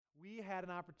had an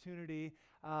opportunity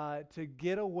to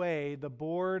get away, the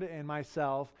board and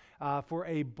myself, for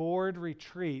a board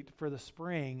retreat for the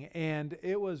spring, and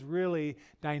it was really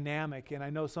dynamic, and I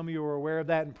know some of you were aware of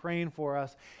that and praying for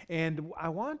us, and I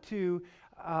want to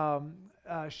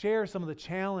share some of the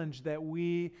challenge that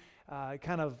we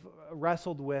kind of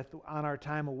wrestled with on our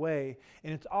time away,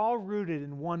 and it's all rooted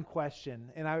in one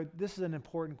question, and this is an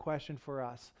important question for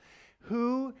us.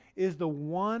 Who is the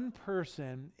one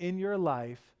person in your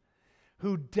life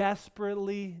who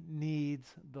desperately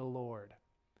needs the Lord?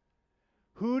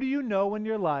 Who do you know in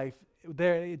your life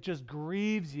that it just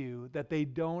grieves you that they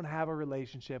don't have a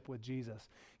relationship with Jesus?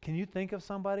 Can you think of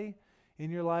somebody in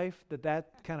your life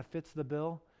that kind of fits the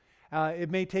bill?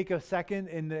 It may take a second,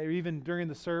 and even during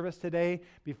the service today,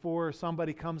 before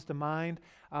somebody comes to mind.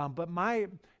 But my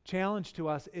challenge to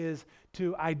us is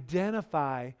to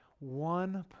identify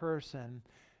one person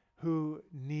who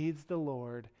needs the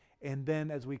Lord. And then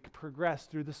as we progress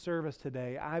through the service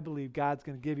today, I believe God's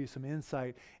going to give you some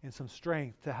insight and some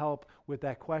strength to help with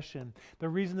that question. The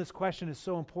reason this question is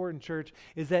so important, church,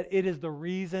 is that it is the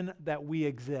reason that we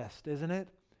exist, isn't it?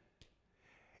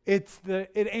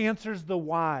 It answers the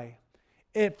why.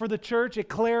 For the church, it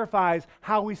clarifies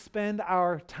how we spend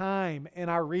our time and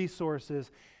our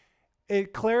resources.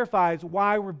 It clarifies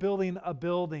why we're building a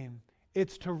building.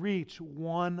 It's to reach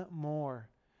one more,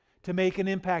 to make an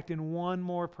impact in one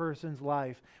more person's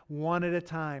life, one at a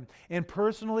time. And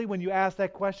personally, when you ask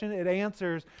that question, it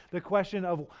answers the question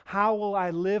of how will I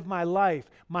live my life,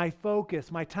 my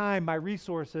focus, my time, my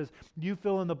resources. You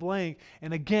fill in the blank.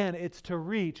 And again, it's to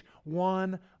reach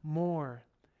one more.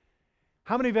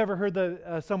 How many have ever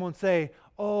heard someone say,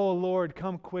 "Oh, Lord,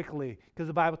 come quickly," because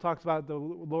the Bible talks about the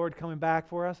Lord coming back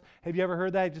for us? Have you ever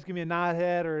heard that? Just give me a nod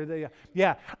head.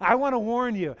 Yeah, I want to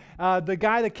warn you. The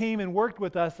guy that came and worked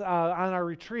with us on our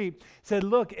retreat said,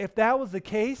 look, if that was the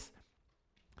case,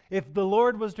 if the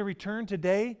Lord was to return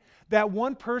today, that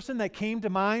one person that came to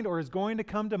mind or is going to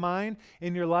come to mind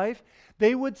in your life,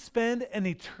 they would spend an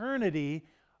eternity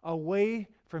away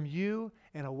from you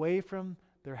and away from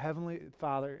their Heavenly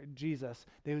Father, Jesus.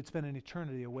 They would spend an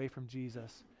eternity away from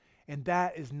Jesus. And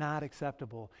that is not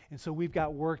acceptable. And so we've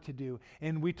got work to do.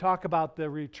 And we talk about the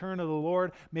return of the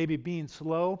Lord maybe being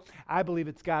slow. I believe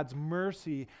it's God's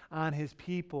mercy on His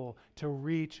people to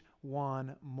reach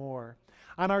one more.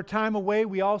 On our time away,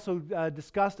 we also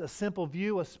discussed a simple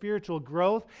view of spiritual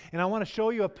growth. And I want to show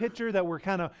you a picture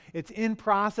that it's in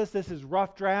process. This is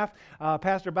rough draft.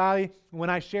 Pastor Bobby, when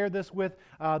I shared this with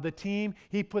the team,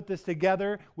 he put this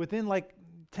together within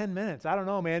 10 minutes. I don't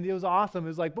know, man. It was awesome. It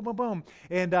was like boom, boom, boom.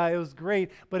 And it was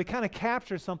great. But it kind of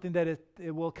captures something that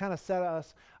it will kind of set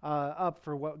us up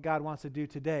for what God wants to do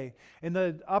today. In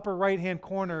the upper right-hand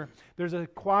corner, there's a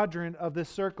quadrant of this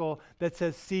circle that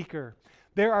says seeker.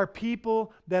 There are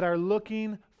people that are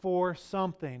looking for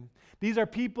something. These are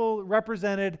people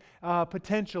represented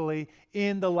potentially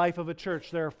in the life of a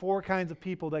church. There are 4 kinds of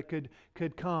people that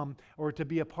could come or to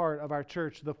be a part of our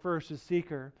church. The first is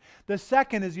seeker. The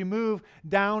second, as you move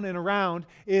down and around,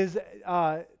 is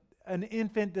an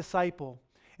infant disciple.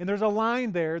 And there's a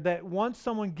line there that once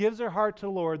someone gives their heart to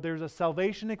the Lord, there's a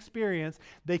salvation experience,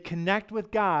 they connect with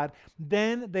God,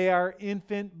 then they are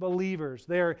infant believers.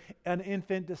 They are an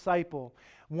infant disciple.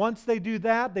 Once they do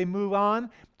that, they move on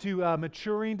to a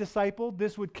maturing disciple.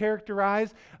 This would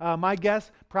characterize, my guess,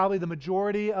 probably the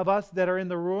majority of us that are in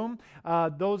the room.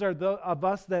 Those are of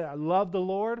us that love the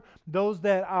Lord. Those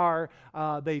that are,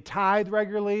 they tithe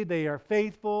regularly, they are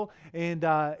faithful, and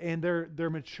they're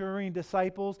maturing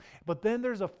disciples. But then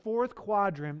there's a 4th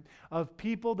quadrant of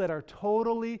people that are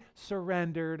totally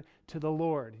surrendered to the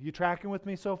Lord. You tracking with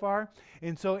me so far?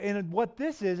 And what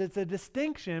this is, it's a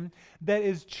distinction that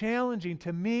is challenging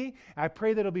to me. I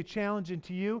pray that it'll be challenging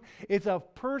to you. It's a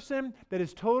person that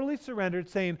is totally surrendered,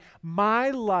 saying,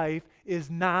 my life is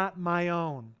not my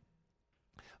own.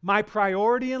 My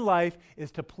priority in life is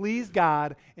to please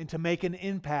God and to make an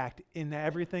impact in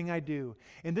everything I do.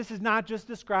 And this is not just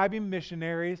describing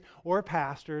missionaries or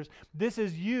pastors. This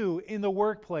is you in the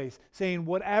workplace saying,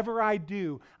 whatever I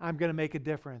do, I'm going to make a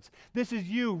difference. This is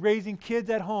you raising kids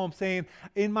at home saying,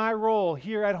 in my role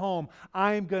here at home,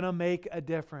 I'm going to make a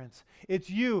difference. It's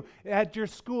you at your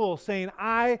school saying,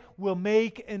 I will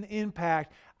make an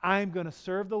impact. I'm going to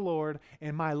serve the Lord,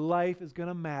 and my life is going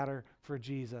to matter for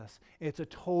Jesus. It's a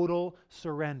total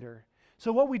surrender.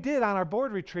 So what we did on our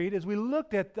board retreat is we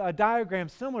looked at a diagram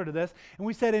similar to this, and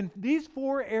we said in these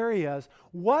 4 areas,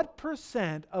 what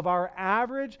percent of our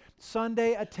average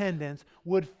Sunday attendance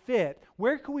would fit?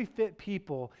 Where could we fit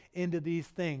people into these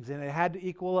things? And it had to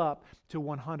equal up to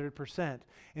 100%.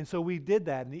 And so we did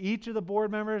that. And each of the board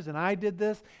members and I did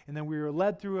this, and then we were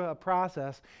led through a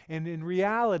process. And in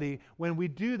reality, when we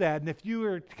do that, and if you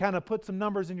were to kind of put some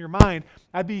numbers in your mind,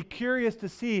 I'd be curious to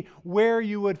see where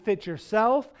you would fit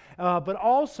yourself, but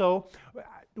also,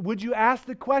 would you ask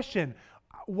the question,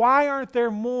 why aren't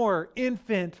there more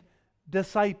infant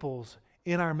disciples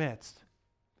in our midst?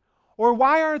 Or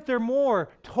why aren't there more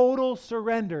total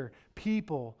surrender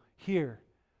people here?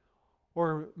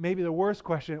 Or maybe the worst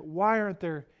question, why aren't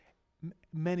there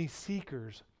many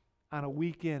seekers on a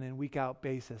week in and week out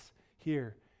basis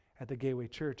here at the Gateway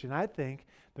Church? And I think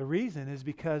the reason is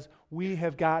because we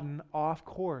have gotten off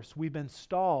course. We've been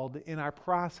stalled in our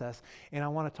process, and I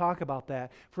want to talk about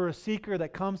that. For a seeker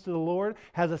that comes to the Lord,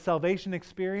 has a salvation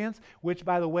experience, which,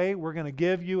 by the way, we're going to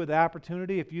give you the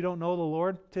opportunity. If you don't know the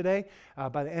Lord today,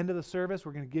 by the end of the service,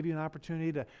 we're going to give you an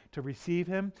opportunity to receive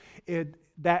Him.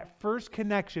 That first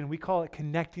connection, we call it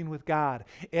connecting with God.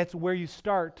 It's where you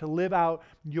start to live out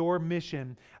your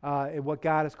mission and what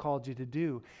God has called you to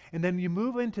do. And then you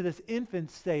move into this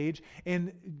infant stage,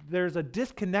 and there's a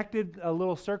disconnected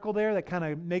little circle there that kind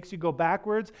of makes you go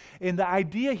backwards. And the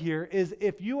idea here is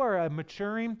if you are a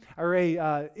maturing or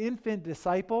a infant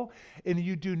disciple and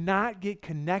you do not get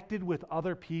connected with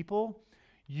other people,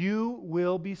 you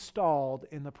will be stalled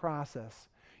in the process.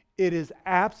 It is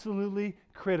absolutely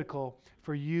critical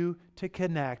for you to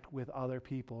connect with other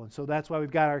people. And so that's why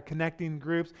we've got our connecting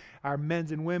groups, our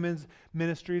men's and women's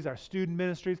ministries, our student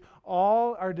ministries,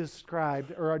 all are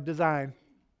described or are designed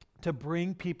to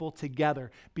bring people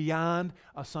together beyond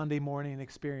a Sunday morning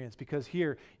experience. Because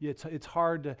here, it's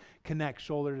hard to connect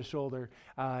shoulder to shoulder,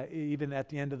 even at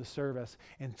the end of the service.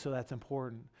 And so that's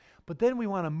important. But then we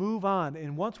want to move on,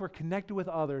 and once we're connected with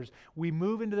others, we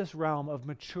move into this realm of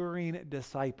maturing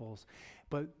disciples.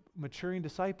 But maturing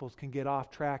disciples can get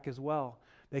off track as well.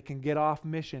 They can get off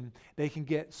mission. They can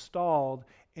get stalled,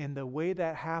 and the way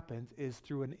that happens is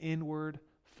through an inward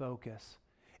focus.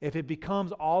 If it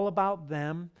becomes all about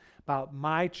them, about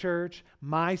my church,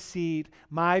 my seat,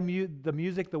 the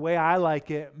music the way I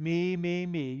like it, me,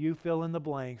 you fill in the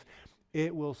blanks,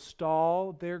 it will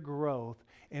stall their growth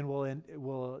and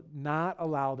will not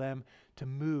allow them to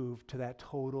move to that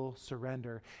total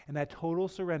surrender. And that total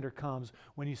surrender comes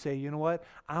when you say, you know what,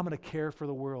 I'm going to care for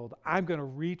the world. I'm going to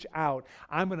reach out.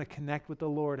 I'm going to connect with the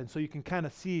Lord. And so you can kind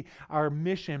of see our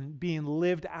mission being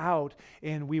lived out,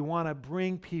 and we want to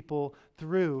bring people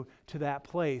through to that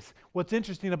place. What's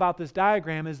interesting about this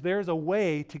diagram is there's a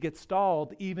way to get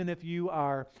stalled even if you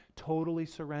are totally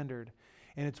surrendered.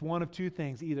 And it's one of two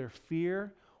things, either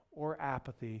fear or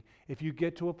apathy. If you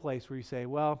get to a place where you say,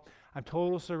 well, I'm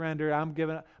total surrender, I'm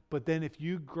giving up, but then if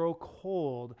you grow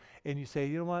cold and you say,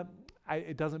 you know what,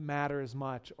 it doesn't matter as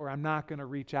much, or I'm not going to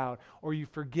reach out, or you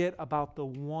forget about the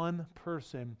one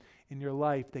person in your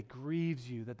life that grieves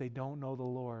you, that they don't know the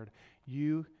Lord,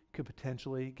 you could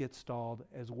potentially get stalled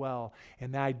as well.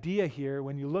 And the idea here,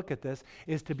 when you look at this,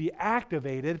 is to be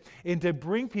activated and to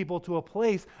bring people to a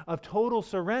place of total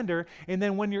surrender. And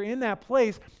then when you're in that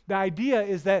place, the idea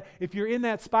is that if you're in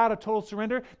that spot of total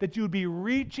surrender, that you would be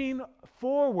reaching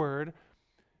forward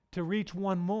to reach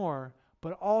one more,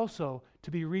 but also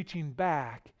to be reaching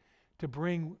back to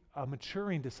bring a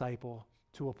maturing disciple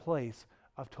to a place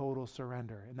of total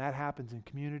surrender. And that happens in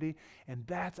community, and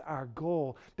that's our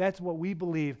goal. That's what we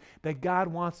believe that God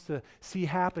wants to see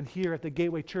happen here at the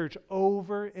Gateway Church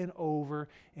over and over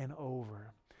and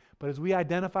over. But as we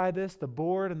identify this, the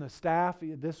board and the staff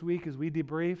this week as we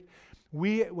debriefed,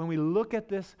 when we look at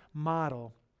this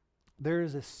model, there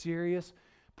is a serious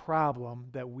problem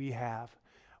that we have.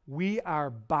 We are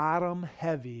bottom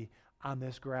heavy on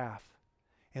this graph.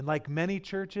 And like many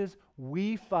churches,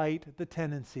 we fight the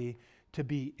tendency to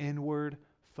be inward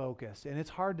focused. And it's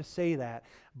hard to say that,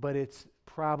 but it's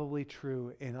probably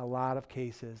true in a lot of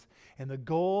cases. And the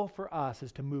goal for us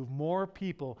is to move more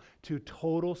people to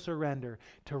total surrender,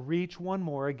 to reach one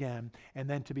more again, and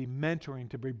then to be mentoring,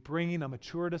 to be bringing a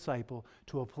mature disciple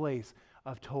to a place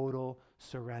of total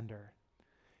surrender.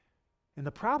 And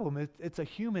the problem is it's a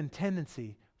human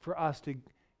tendency for us to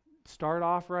start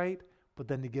off right, but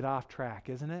then to get off track,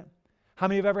 isn't it? How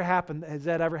many has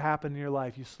that ever happened in your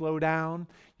life? You slow down,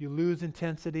 you lose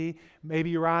intensity,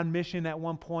 maybe you're on mission at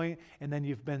one point and then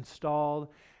you've been stalled.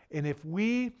 And if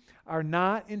we are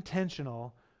not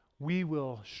intentional, we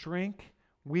will shrink,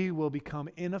 we will become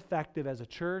ineffective as a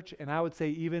church, and I would say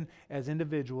even as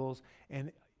individuals,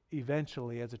 and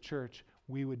eventually as a church,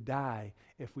 we would die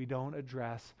if we don't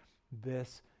address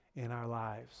this in our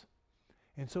lives.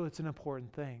 And so it's an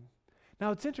important thing.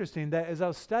 Now, it's interesting that as I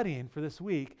was studying for this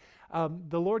week,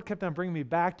 the Lord kept on bringing me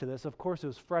back to this. Of course, it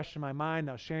was fresh in my mind.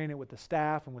 I was sharing it with the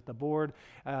staff and with the board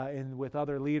and with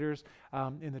other leaders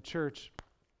in the church,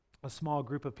 a small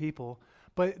group of people.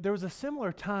 But there was a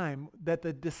similar time that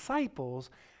the disciples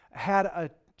had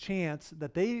a chance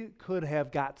that they could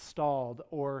have got stalled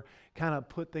or kind of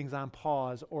put things on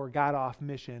pause or got off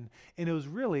mission. And it was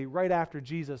really right after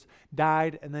Jesus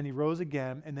died, and then he rose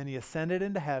again, and then he ascended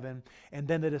into heaven, and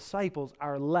then the disciples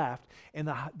are left.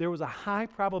 And there was a high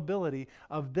probability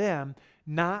of them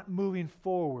not moving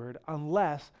forward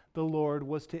unless the Lord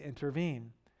was to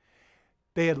intervene.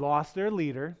 They had lost their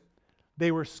leader.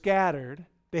 They were scattered.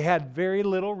 They had very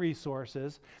little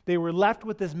resources. They were left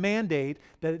with this mandate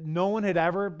that no one had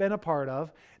ever been a part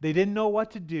of. They didn't know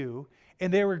what to do,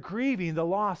 and they were grieving the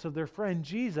loss of their friend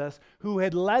Jesus, who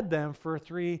had led them for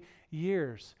 3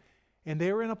 years. And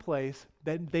they were in a place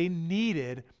that they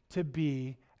needed to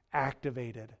be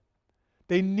activated.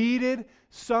 They needed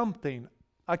something,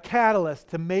 a catalyst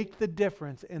to make the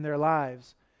difference in their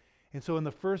lives. And so in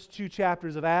the first 2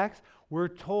 chapters of Acts, we're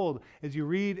told, as you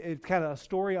read, it kind of a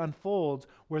story unfolds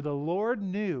where the Lord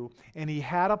knew, and he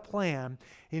had a plan,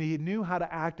 and he knew how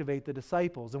to activate the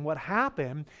disciples. And what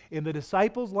happened in the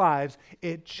disciples' lives,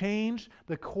 it changed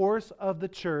the course of the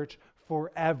church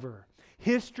forever.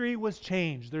 History was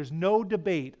changed. There's no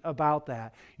debate about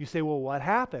that. You say, well, what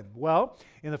happened? Well,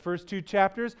 in the first 2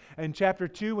 chapters, and chapter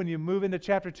 2, when you move into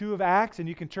chapter 2 of Acts, and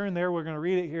you can turn there, we're going to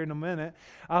read it here in a minute,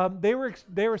 they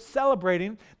were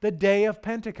celebrating the day of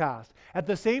Pentecost. At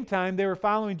the same time, they were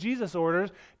following Jesus'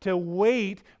 orders to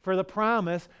wait for the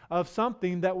promise of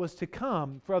something that was to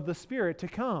come, for the Spirit to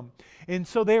come. And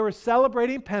so they were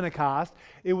celebrating Pentecost.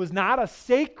 It was not a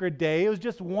sacred day. It was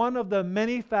just one of the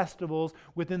many festivals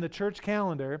within the church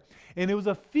calendar. And it was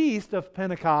a feast of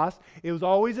Pentecost. It was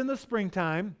always in the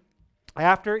springtime.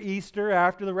 After Easter,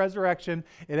 after the resurrection,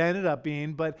 it ended up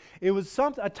being, but it was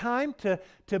a time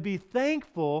to be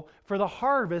thankful for the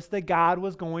harvest that God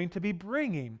was going to be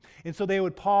bringing. And so they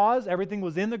would pause, everything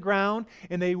was in the ground,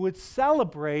 and they would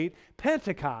celebrate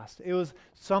Pentecost. It was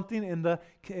something in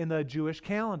the Jewish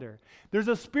calendar. There's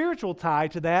a spiritual tie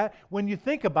to that when you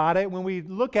think about it, when we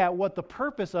look at what the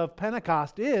purpose of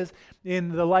Pentecost is in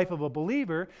the life of a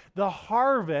believer, the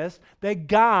harvest that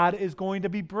God is going to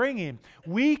be bringing.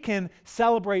 We can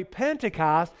celebrate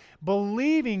Pentecost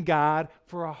believing God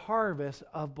for a harvest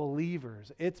of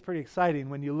believers. It's pretty exciting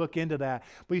when you look into that.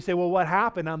 But you say, well, what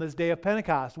happened on this day of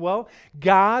Pentecost? Well,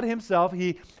 God himself,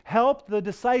 he helped the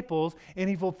disciples, and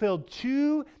he fulfilled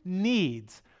 2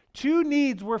 needs. 2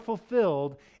 needs were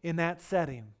fulfilled in that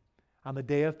setting on the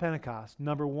day of Pentecost.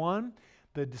 Number 1,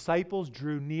 the disciples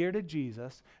drew near to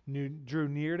Jesus, drew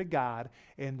near to God,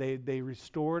 and they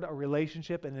restored a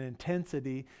relationship and an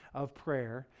intensity of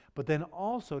prayer. But then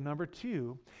also, number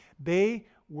 2, they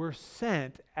were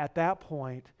sent at that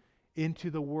point into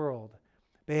the world.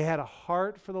 They had a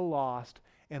heart for the lost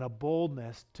and a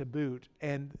boldness to boot,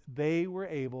 and they were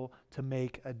able to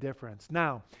make a difference.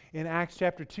 Now, in Acts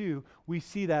chapter 2, we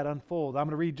see that unfold. I'm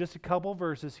going to read just a couple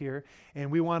verses here, and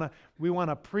we want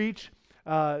to preach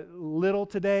little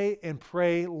today and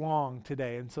pray long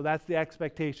today, and so that's the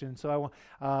expectation. So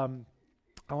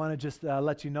I want to just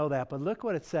let you know that. But look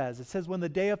what it says. It says, when the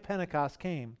day of Pentecost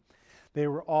came, they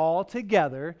were all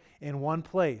together in one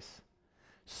place.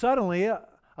 Suddenly,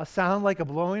 a sound like a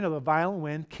blowing of a violent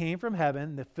wind came from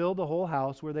heaven that filled the whole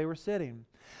house where they were sitting.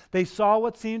 They saw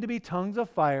what seemed to be tongues of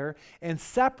fire and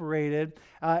separated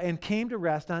and came to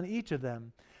rest on each of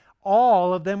them.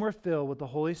 All of them were filled with the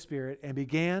Holy Spirit and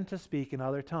began to speak in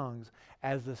other tongues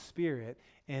as the Spirit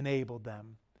enabled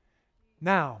them.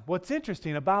 Now, what's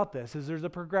interesting about this is there's a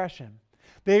progression.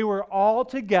 They were all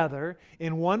together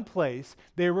in one place.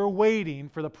 They were waiting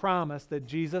for the promise that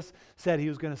Jesus said he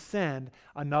was going to send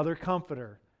another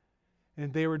comforter.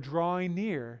 And they were drawing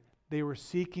near. They were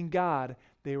seeking God.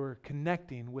 They were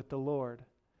connecting with the Lord.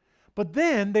 But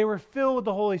then they were filled with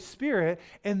the Holy Spirit.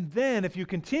 And then, if you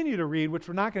continue to read, which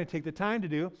we're not going to take the time to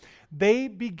do, they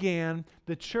began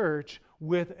the church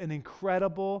with an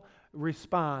incredible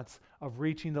response of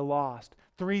reaching the lost.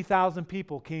 3,000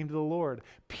 people came to the Lord.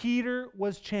 Peter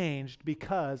was changed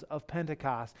because of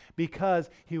Pentecost,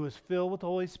 because he was filled with the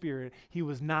Holy Spirit. He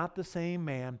was not the same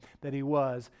man that he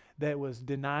was, that was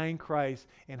denying Christ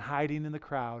and hiding in the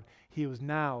crowd. He was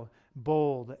now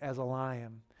bold as a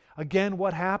lion. Again,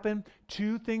 what happened?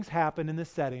 2 things happened in this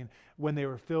setting when they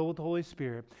were filled with the Holy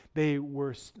Spirit. They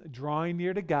were drawing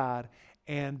near to God,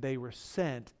 and they were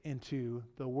sent into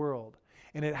the world.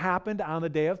 And it happened on the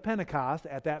day of Pentecost,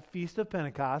 at that Feast of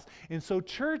Pentecost. And so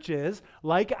churches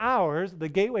like ours, the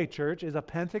Gateway Church is a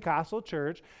Pentecostal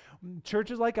church,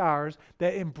 churches like ours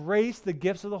that embrace the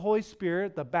gifts of the Holy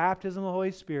Spirit, the baptism of the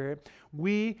Holy Spirit,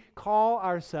 we call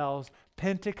ourselves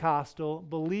Pentecostal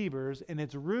believers, and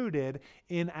it's rooted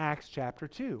in Acts chapter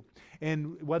 2.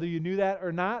 And whether you knew that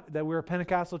or not, that we're a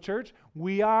Pentecostal church,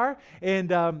 we are.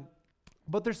 And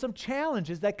but there's some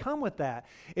challenges that come with that.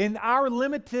 In our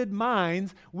limited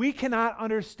minds, we cannot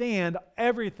understand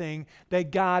everything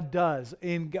that God does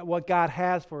and what God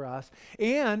has for us.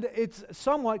 And it's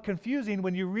somewhat confusing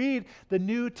when you read the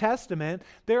New Testament.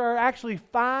 There are actually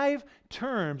 5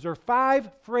 terms or 5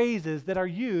 phrases that are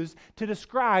used to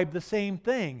describe the same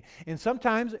thing. And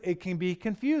sometimes it can be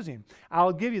confusing.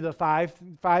 I'll give you the five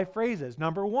phrases.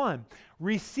 Number 1,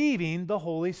 receiving the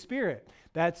Holy Spirit.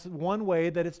 That's one way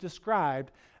that it's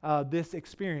described, this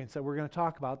experience that we're going to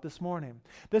talk about this morning.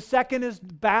 The second is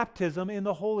baptism in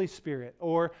the Holy Spirit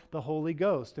or the Holy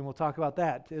Ghost, and we'll talk about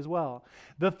that as well.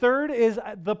 The third is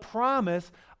the promise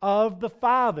of the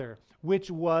Father, which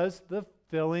was the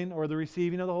filling or the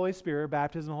receiving of the Holy Spirit,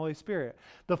 baptism of the Holy Spirit.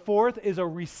 The fourth is a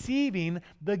receiving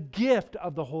the gift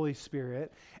of the Holy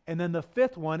Spirit. And then the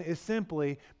fifth one is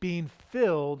simply being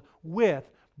filled with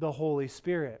the Holy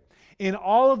Spirit. And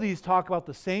all of these talk about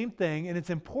the same thing, and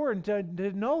it's important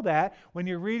to know that when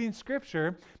you're reading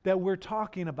Scripture, that we're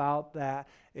talking about that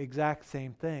exact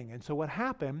same thing. And so what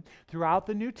happened throughout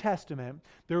the New Testament,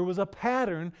 there was a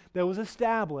pattern that was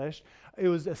established. It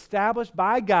was established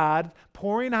by God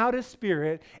pouring out His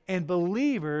Spirit and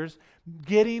believers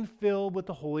getting filled with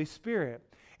the Holy Spirit.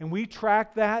 And we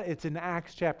track that. It's in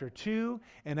Acts chapter 2,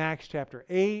 and Acts chapter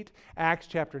 8, Acts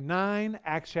chapter 9,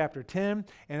 Acts chapter 10,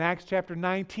 and Acts chapter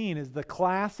 19 is the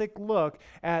classic look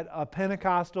at a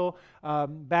Pentecostal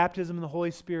baptism in the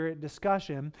Holy Spirit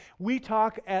discussion. We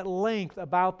talk at length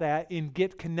about that in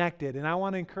Get Connected. And I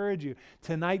want to encourage you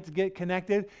tonight to get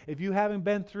connected. If you haven't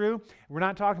been through, we're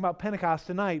not talking about Pentecost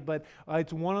tonight, but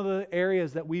it's one of the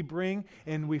areas that we bring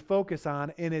and we focus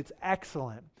on, and it's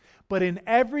excellent. But in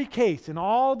every case, in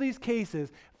all these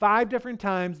cases, 5 different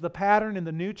times, the pattern in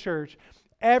the new church,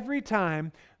 every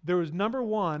time there was, number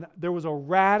 1, there was a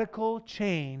radical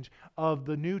change of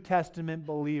the New Testament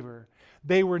believer.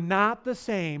 They were not the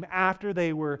same after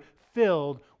they were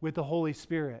filled with the Holy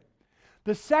Spirit.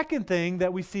 The second thing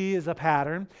that we see as a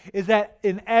pattern is that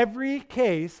in every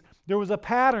case, there was a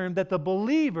pattern that the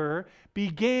believer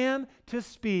began to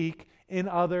speak in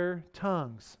other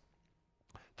tongues.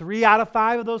 3 out of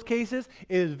 5 of those cases,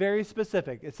 it is very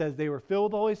specific. It says they were filled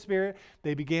with the Holy Spirit,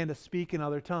 they began to speak in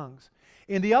other tongues.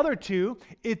 In the other 2,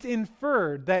 it's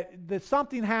inferred that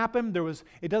something happened.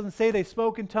 It doesn't say they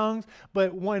spoke in tongues,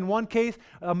 but in one case,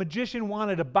 a magician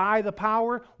wanted to buy the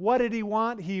power. What did he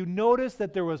want? He noticed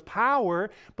that there was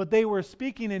power, but they were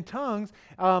speaking in tongues,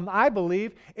 I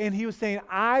believe, and he was saying,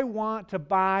 I want to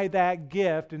buy that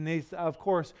gift. And they, of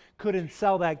course, couldn't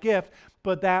sell that gift,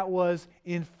 but that was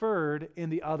inferred in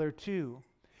the other 2.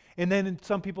 And then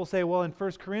some people say, well, in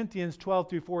 1 Corinthians 12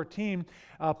 through 14,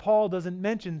 Paul doesn't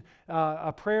mention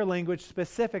a prayer language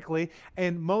specifically.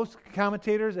 And most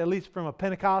commentators, at least from a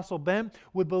Pentecostal bent,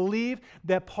 would believe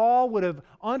that Paul would have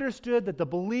understood that the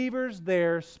believers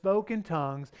there spoke in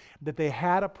tongues, that they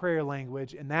had a prayer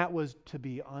language, and that was to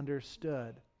be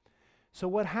understood. So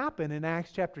what happened in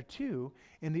Acts chapter 2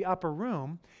 in the upper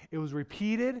room, it was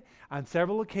repeated on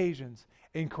several occasions.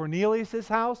 In Cornelius'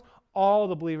 house, all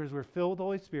the believers were filled with the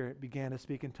Holy Spirit, began to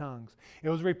speak in tongues. It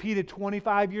was repeated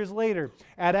 25 years later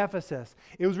at Ephesus.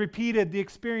 It was repeated, the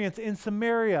experience in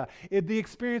Samaria. The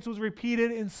experience was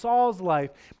repeated in Saul's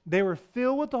life. They were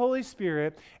filled with the Holy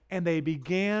Spirit, and they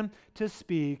began to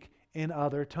speak in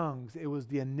other tongues. It was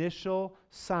the initial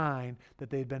sign that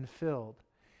they'd been filled.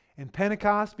 And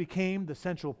Pentecost became the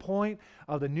central point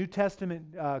of the New Testament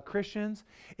Christians.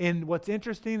 And what's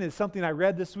interesting is something I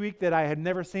read this week that I had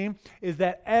never seen, is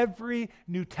that every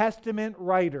New Testament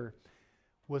writer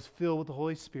was filled with the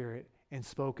Holy Spirit and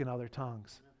spoke in other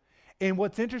tongues. And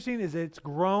what's interesting is it's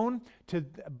grown to,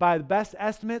 by the best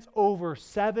estimates, over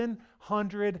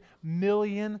 700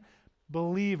 million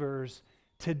believers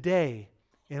today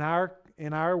in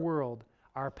our world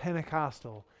are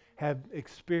Pentecostal, have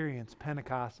experienced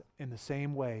Pentecost in the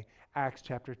same way, Acts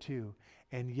chapter 2.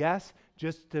 And yes,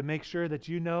 just to make sure that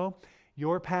you know,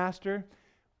 your pastor,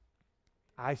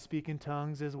 I speak in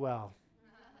tongues as well.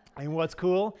 And what's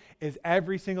cool is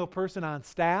every single person on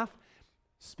staff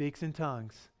speaks in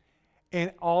tongues.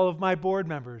 And all of my board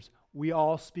members, we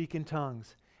all speak in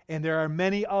tongues. And there are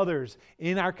many others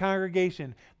in our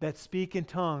congregation that speak in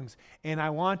tongues. And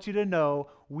I want you to know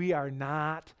we are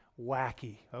not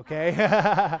wacky,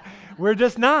 okay? We're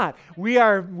just not. We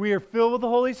are filled with the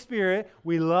Holy Spirit.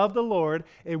 We love the Lord,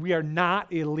 and we are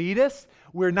not elitist.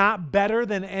 We're not better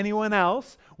than anyone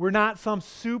else. We're not some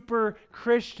super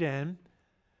Christian,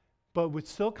 but it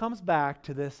still comes back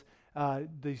to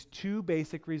these two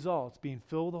basic results. Being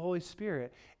filled with the Holy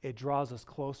Spirit, it draws us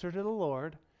closer to the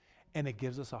Lord, and it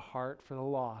gives us a heart for the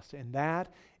lost. And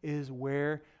that is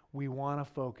where we want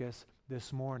to focus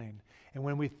this morning. And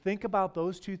when we think about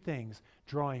those two things,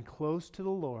 drawing close to the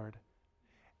Lord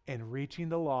and reaching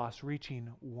the lost, reaching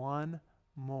one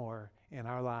more in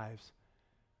our lives,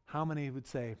 how many would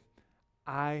say,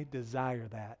 I desire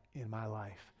that in my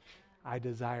life? I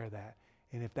desire that.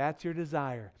 And if that's your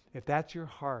desire, if that's your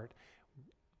heart,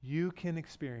 you can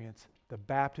experience the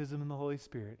baptism in the Holy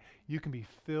Spirit. You can be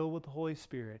filled with the Holy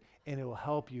Spirit, and it will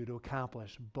help you to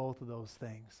accomplish both of those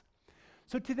things.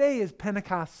 So today is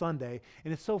Pentecost Sunday,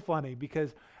 and it's so funny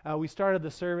because we started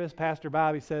the service, Pastor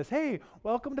Bobby says, hey,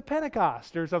 welcome to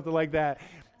Pentecost, or something like that.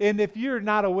 And if you're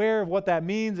not aware of what that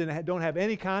means and don't have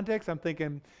any context, I'm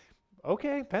thinking,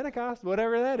 okay, Pentecost,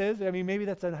 whatever that is. I mean, maybe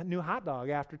that's a new hot dog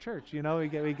after church,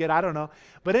 we get, I don't know.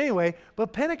 But anyway,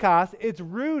 Pentecost, it's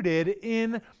rooted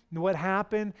in what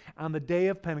happened on the day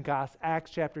of Pentecost, Acts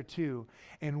chapter 2,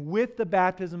 and with the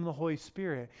baptism of the Holy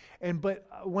Spirit. But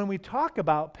when we talk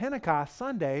about Pentecost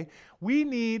Sunday, we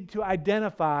need to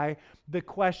identify the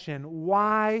question,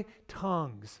 why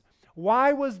tongues?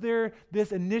 Why was there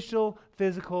this initial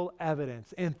physical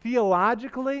evidence? And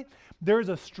theologically, there's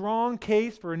a strong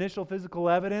case for initial physical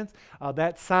evidence,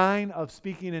 that sign of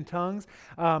speaking in tongues,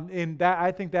 and that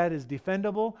I think that is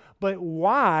defendable. But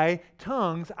why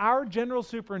tongues? Our general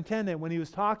superintendent, when he was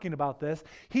talking about this,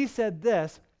 he said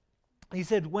this. He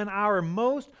said, when our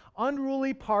most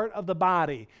unruly part of the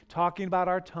body, talking about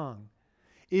our tongue,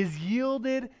 is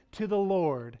yielded to the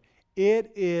Lord,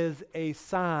 it is a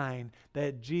sign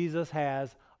that Jesus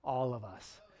has all of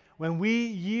us. When we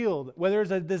yield, whether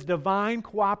it's this divine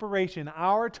cooperation,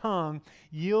 our tongue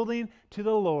yielding to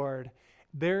the Lord,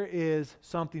 there is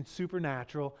something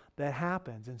supernatural that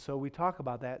happens. And so we talk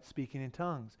about that, speaking in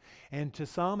tongues. And to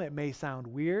some, it may sound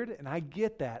weird, and I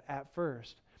get that at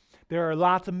first. There are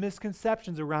lots of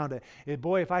misconceptions around it.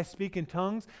 If I speak in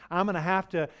tongues, I'm going to have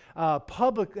to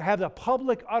have the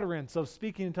public utterance of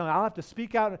speaking in tongues. I'll have to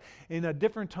speak out in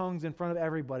different tongues in front of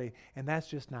everybody, and that's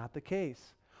just not the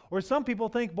case. Or some people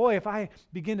think, if I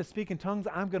begin to speak in tongues,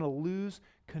 I'm going to lose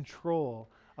control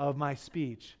of my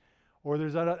speech. Or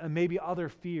there's maybe other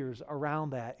fears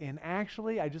around that. And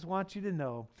actually, I just want you to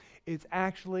know, it's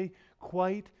actually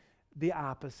quite the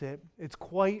opposite. It's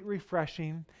quite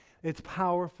refreshing. It's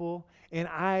powerful. And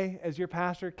I, as your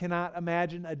pastor, cannot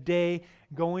imagine a day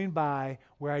going by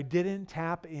where I didn't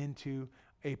tap into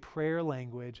a prayer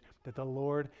language that the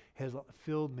Lord has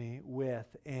filled me with.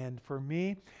 And for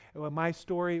me, my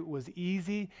story was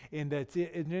easy, and it's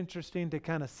interesting to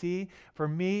kind of see. For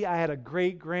me, I had a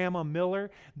great-grandma Miller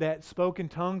that spoke in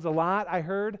tongues a lot, I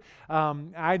heard.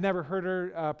 I'd never heard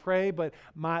her pray, but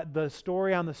the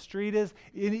story on the street is,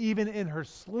 even in her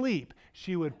sleep,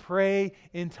 she would pray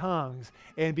in tongues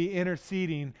and be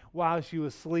interceding while she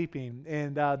was sleeping.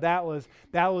 And that was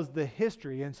the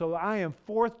history. And so I am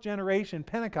fourth generation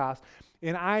Pentecost.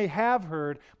 And I have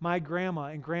heard my grandma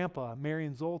and grandpa, Mary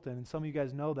and Zoltan, and some of you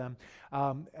guys know them,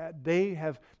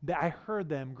 I heard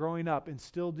them growing up and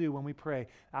still do when we pray.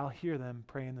 I'll hear them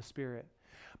pray in the Spirit.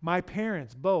 My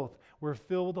parents both were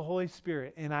filled with the Holy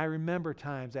Spirit, and I remember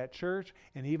times at church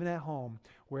and even at home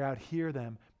where I'd hear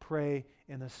them pray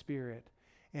in the Spirit.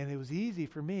 And it was easy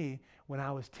for me when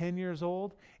I was 10 years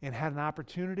old and had an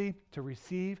opportunity to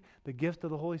receive the gift of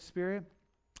the Holy Spirit.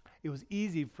 It was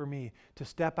easy for me to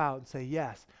step out and say,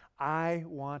 yes, I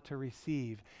want to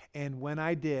receive. And when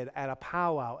I did, at a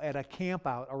powwow, at a camp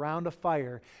out, around a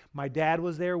fire, my dad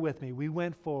was there with me. We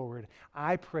went forward.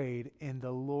 I prayed, and the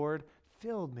Lord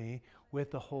filled me with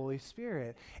the Holy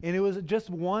Spirit. And it was just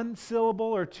one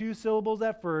syllable or two syllables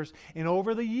at first, and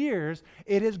over the years,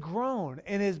 it has grown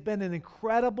and has been an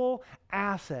incredible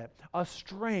asset, a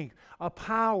strength, a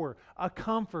power, a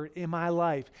comfort in my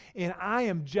life. And I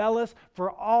am jealous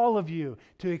for all of you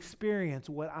to experience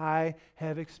what I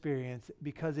have experienced,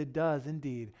 because it does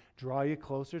indeed draw you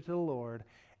closer to the Lord,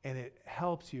 and it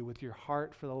helps you with your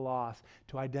heart for the lost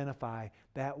to identify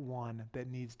that one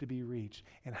that needs to be reached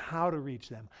and how to reach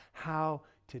them, how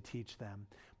to teach them.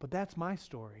 But that's my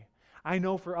story. I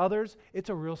know for others, it's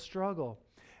a real struggle.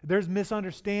 There's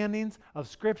misunderstandings of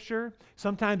Scripture.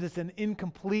 Sometimes it's an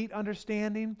incomplete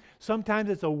understanding. Sometimes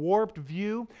it's a warped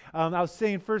view. I was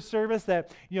saying first service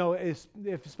that,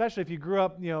 especially if you grew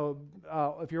up,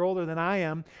 if you're older than I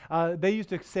am, they used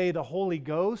to say the Holy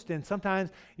Ghost, and sometimes,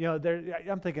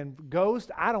 I'm thinking, ghost?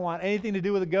 I don't want anything to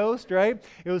do with a ghost, right?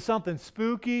 It was something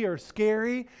spooky or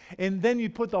scary, and then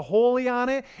you put the holy on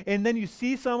it, and then you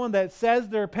see someone that says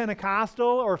they're Pentecostal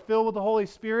or filled with the Holy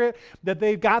Spirit, that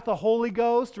they've got the Holy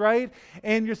Ghost, right?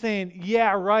 And you're saying,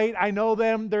 yeah, right, I know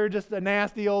them, they're just a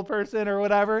nasty old person or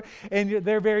whatever, and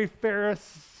they're very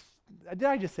Pharisee. Did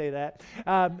I just say that?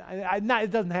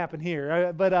 It doesn't happen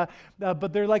here,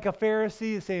 but they're like a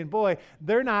Pharisee saying, boy,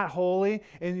 they're not holy,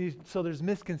 and so there's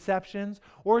misconceptions.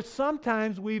 Or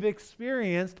sometimes we've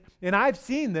experienced, and I've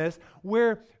seen this,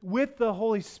 where with the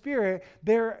Holy Spirit,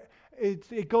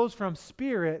 it goes from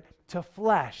spirit to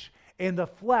flesh. And the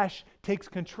flesh takes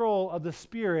control of the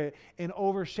Spirit and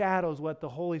overshadows what the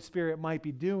Holy Spirit might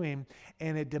be doing,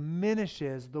 and it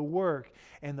diminishes the work,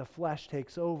 and the flesh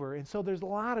takes over. And so there's a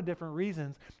lot of different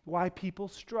reasons why people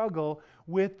struggle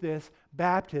with this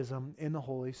baptism in the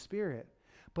Holy Spirit.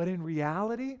 But in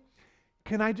reality,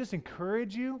 can I just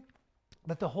encourage you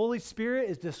that the Holy Spirit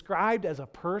is described as a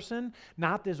person,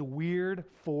 not this weird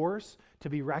force to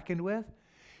be reckoned with?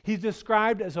 He's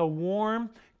described as a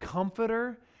warm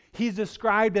comforter. He's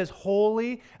described as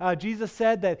holy. Jesus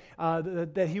said that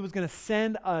he was going to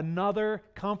send another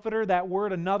comforter. That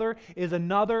word another is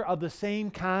another of the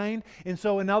same kind. And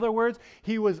so in other words,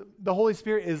 the Holy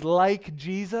Spirit is like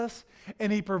Jesus,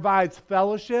 and he provides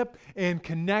fellowship and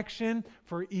connection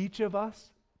for each of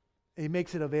us. He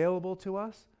makes it available to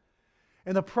us.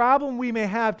 And the problem we may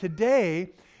have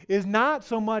today is not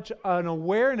so much an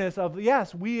awareness of,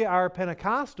 yes, we are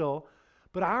Pentecostal,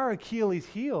 but our Achilles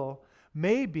heel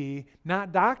may be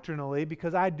not doctrinally,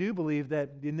 because I do believe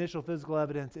that the initial physical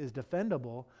evidence is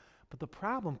defendable, but the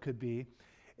problem could be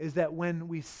is that when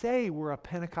we say we're a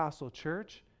Pentecostal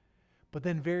church, but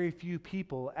then very few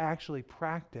people actually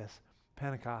practice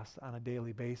Pentecost on a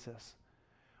daily basis,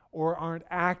 or aren't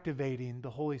activating the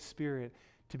Holy Spirit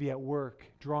to be at work,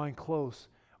 drawing close,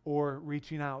 or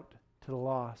reaching out to the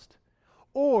lost.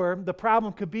 Or the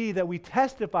problem could be that we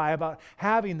testify about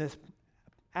having this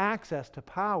access to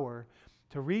power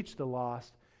to reach the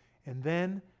lost, and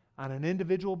then on an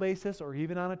individual basis or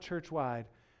even on a church-wide,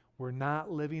 we're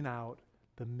not living out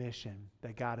the mission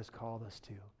that God has called us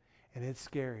to. And it's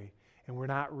scary. And we're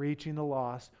not reaching the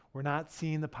lost. We're not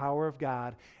seeing the power of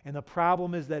God. And the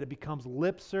problem is that it becomes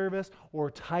lip service or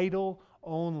title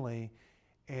only.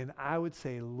 And I would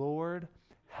say, Lord,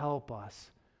 help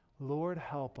us. Lord,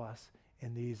 help us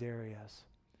in these areas.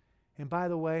 And by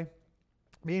the way,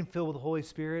 being filled with the Holy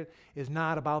Spirit is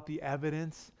not about the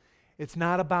evidence. It's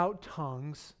not about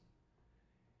tongues.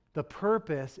 The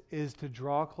purpose is to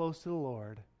draw close to the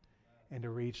Lord and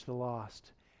to reach the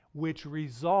lost, which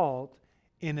result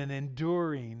in an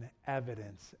enduring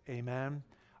evidence, amen,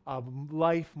 of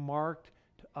life marked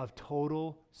of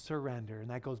total surrender. And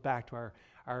that goes back to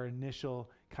our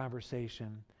initial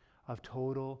conversation of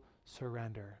total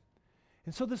surrender.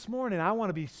 And so this morning, I want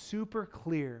to be super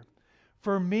clear.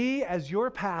 For me, as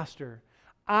your pastor,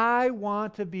 I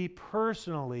want to be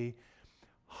personally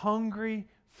hungry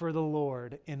for the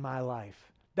Lord in my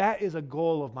life. That is a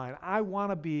goal of mine. I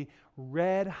want to be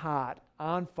red hot,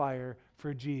 on fire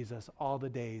for Jesus all the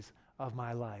days of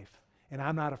my life. And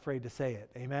I'm not afraid to say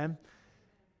it. Amen?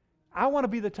 I want to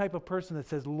be the type of person that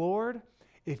says, Lord,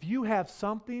 if you have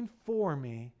something for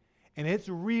me, and it's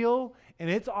real,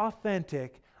 and it's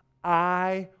authentic,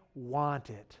 I want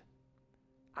it.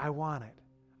 I want it.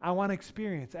 I want to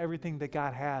experience everything that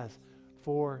God has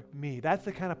for me. That's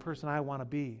the kind of person I want to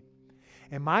be.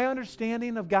 And my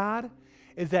understanding of God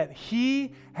is that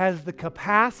He has the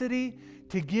capacity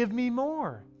to give me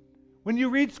more. When you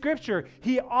read Scripture,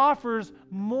 He offers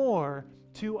more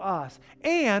to us.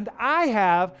 And I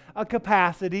have a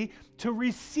capacity to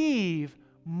receive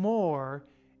more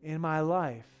in my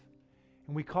life.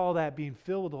 And we call that being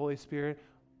filled with the Holy Spirit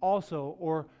also,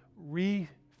 or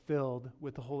refilled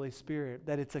with the Holy Spirit,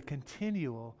 that it's a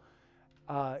continual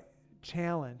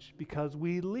challenge, because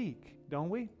we leak, don't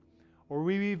we? Or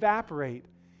we evaporate.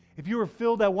 If you were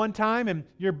filled at one time and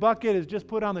your bucket is just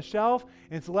put on the shelf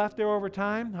and it's left there over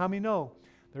time, how many know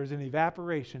there's an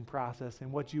evaporation process,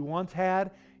 and what you once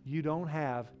had, you don't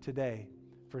have today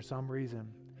for some reason.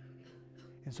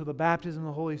 And so the baptism of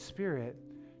the Holy Spirit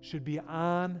should be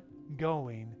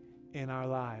ongoing in our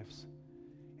lives.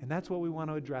 And that's what we want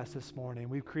to address this morning.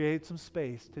 We've created some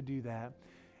space to do that.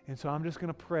 And so I'm just going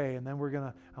to pray, and then I'm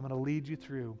going to lead you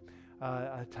through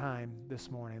a time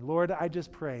this morning. Lord, I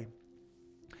just pray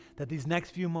that these next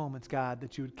few moments, God,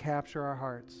 that you would capture our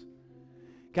hearts.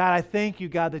 God, I thank you,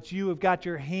 God, that you have got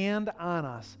your hand on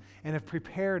us and have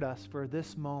prepared us for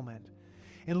this moment.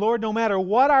 And Lord, no matter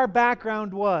what our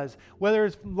background was, whether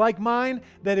it's like mine,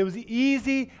 that it was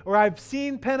easy, or I've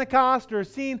seen Pentecost, or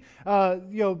seen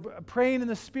praying in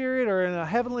the Spirit or in a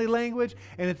heavenly language,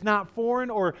 and it's not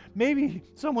foreign, or maybe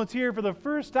someone's here for the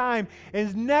first time and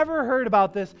has never heard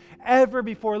about this ever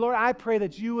before. Lord, I pray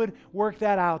that you would work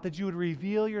that out, that you would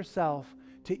reveal yourself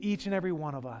to each and every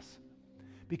one of us.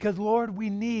 Because, Lord,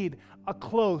 we need a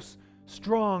close,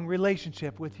 strong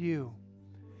relationship with you.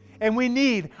 And we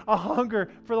need a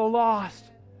hunger for the lost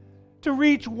to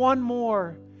reach one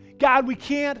more. God, we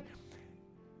can't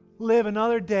live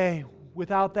another day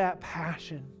without that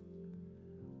passion.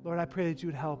 Lord, I pray that you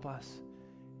would help us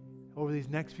over these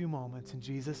next few moments. In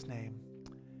Jesus' name,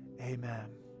 amen.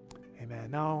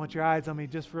 Amen. Now I want your eyes on me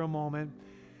just for a moment.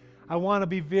 I want to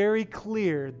be very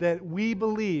clear that we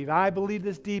believe, I believe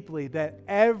this deeply, that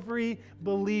every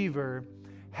believer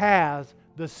has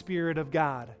the Spirit of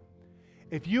God.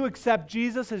 If you accept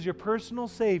Jesus as your personal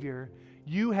Savior,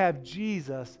 you have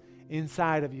Jesus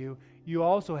inside of you. You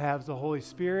also have the Holy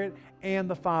Spirit and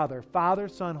the Father. Father,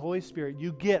 Son, Holy Spirit.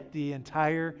 You get the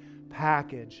entire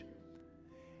package.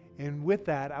 And with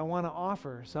that, I want to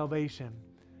offer salvation.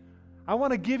 I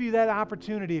want to give you that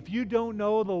opportunity. If you don't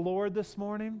know the Lord this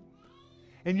morning,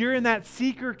 and you're in that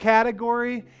seeker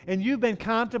category, and you've been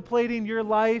contemplating your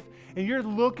life, and you're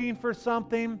looking for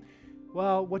something,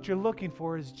 well, what you're looking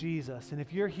for is Jesus. And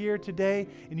if you're here today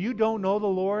and you don't know the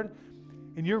Lord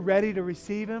and you're ready to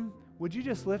receive Him, would you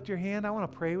just lift your hand? I want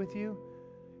to pray with you.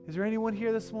 Is there anyone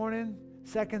here this morning,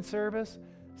 second service,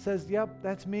 says, yep,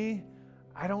 that's me.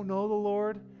 I don't know the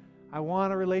Lord. I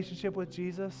want a relationship with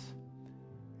Jesus.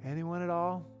 Anyone at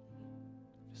all?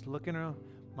 Just looking around.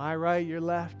 My right, your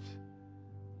left.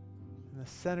 In the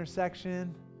center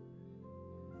section.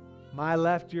 My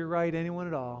left, your right. Anyone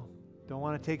at all? Don't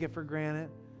want to take it for granted.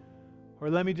 Or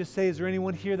let me just say, is there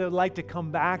anyone here that would like to come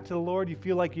back to the Lord? You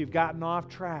feel like you've gotten off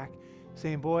track,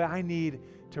 saying, boy, I need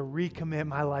to recommit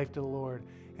my life to the Lord.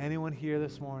 Anyone here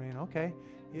this morning? Okay.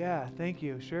 Yeah, thank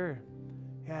you. Sure.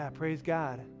 Yeah, praise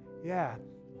God. Yeah,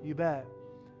 you bet.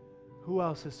 Who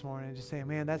else this morning? Just saying,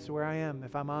 man, that's where I am,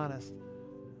 if I'm honest.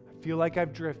 I feel like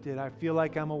I've drifted. I feel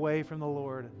like I'm away from the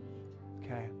Lord.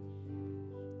 Okay.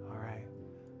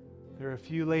 There are a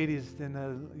few ladies and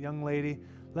a young lady.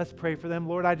 Let's pray for them.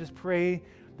 Lord, I just pray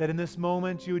that in this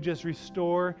moment you would just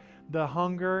restore the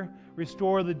hunger,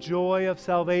 restore the joy of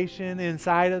salvation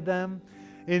inside of them.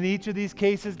 In each of these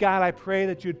cases, God, I pray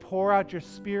that you would pour out your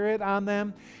Spirit on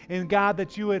them. And God,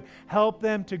 that you would help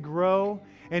them to grow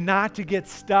and not to get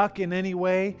stuck in any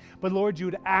way. But Lord, you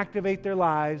would activate their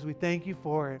lives. We thank you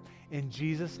for it. In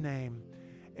Jesus' name,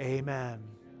 amen.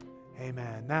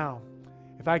 Amen. Now,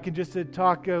 if I could just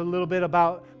talk a little bit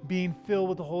about being filled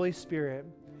with the Holy Spirit.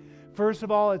 First of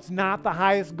all, it's not the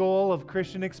highest goal of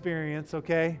Christian experience,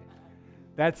 okay?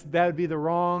 That would be the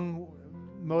wrong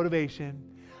motivation.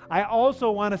 I also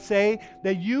want to say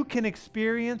that you can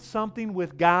experience something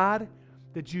with God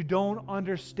that you don't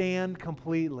understand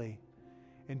completely.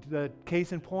 And the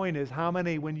case in point is how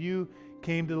many, when you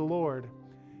came to the Lord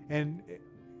and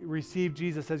received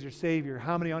Jesus as your Savior,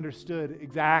 how many understood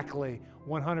exactly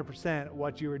 100%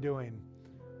 what you were doing?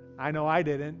 I know I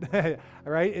didn't.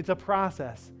 Right? It's a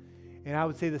process. And I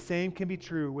would say the same can be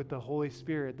true with the Holy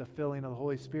Spirit, the filling of the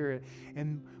Holy Spirit.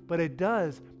 But it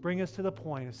does bring us to the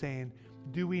point of saying,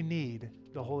 do we need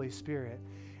the Holy Spirit?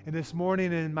 And this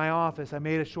morning in my office, I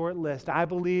made a short list. I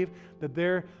believe that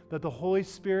the Holy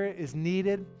Spirit is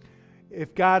needed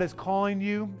if God is calling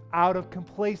you out of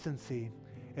complacency.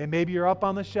 And maybe you're up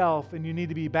on the shelf and you need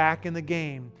to be back in the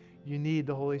game. You need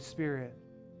the Holy Spirit.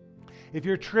 If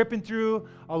you're tripping through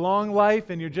a long life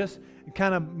and you're just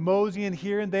kind of moseying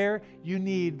here and there, you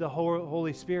need the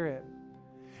Holy Spirit.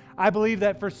 I believe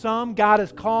that for some, God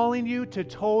is calling you to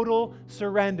total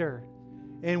surrender.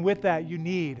 And with that, you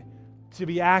need to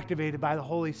be activated by the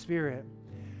Holy Spirit.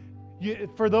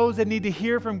 For those that need to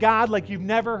hear from God like you've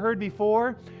never heard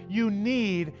before, you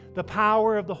need the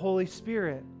power of the Holy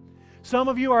Spirit. Some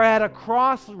of you are at a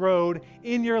crossroad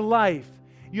in your life.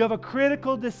 You have a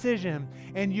critical decision,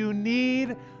 and you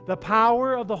need the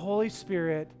power of the Holy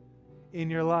Spirit in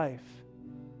your life.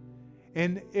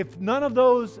 And if none of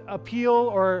those appeal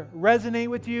or resonate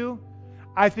with you,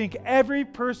 I think every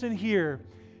person here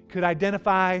could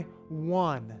identify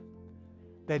one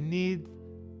that needs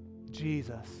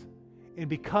Jesus. And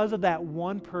because of that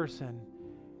one person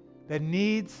that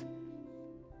needs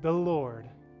the Lord,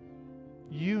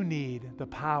 you need the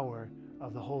power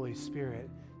of the Holy Spirit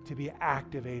to be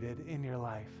activated in your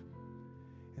life.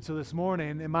 And so this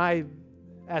morning, in my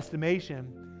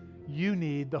estimation, you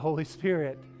need the Holy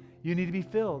Spirit. You need to be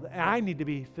filled. And I need to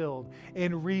be filled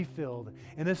and refilled.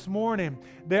 And this morning,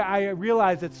 I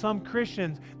realize that some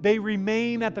Christians, they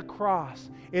remain at the cross.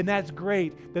 And that's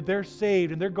great that they're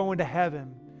saved and they're going to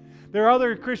heaven. There are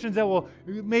other Christians that will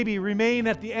maybe remain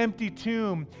at the empty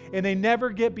tomb and they never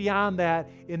get beyond that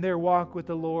in their walk with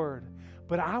the Lord.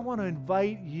 But I want to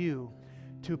invite you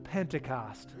to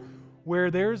Pentecost,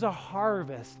 where there's a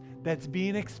harvest that's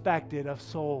being expected of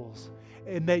souls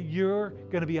and that you're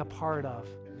going to be a part of.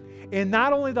 And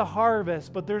not only the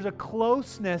harvest, but there's a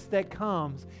closeness that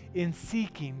comes in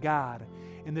seeking God.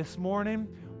 And this morning,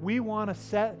 we want to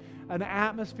set an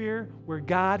atmosphere where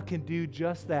God can do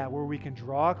just that, where we can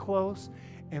draw close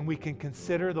and we can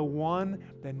consider the one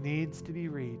that needs to be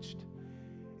reached.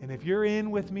 And if you're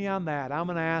in with me on that, I'm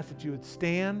going to ask that you would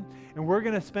stand, and we're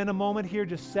going to spend a moment here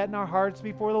just setting our hearts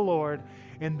before the Lord,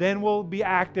 and then we'll be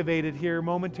activated here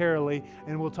momentarily,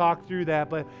 and we'll talk through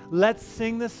that. But let's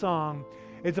sing this song.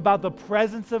 It's about the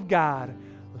presence of God.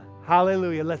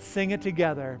 Hallelujah. Let's sing it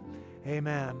together.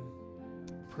 Amen.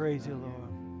 Praise you, Lord.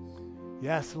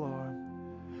 Yes, Lord.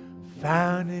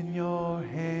 Found in your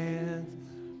hands.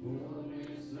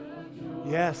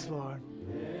 Yes, Lord.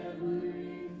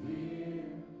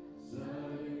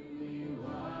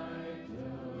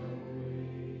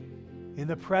 In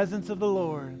the presence of the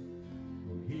Lord.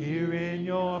 Here in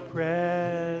your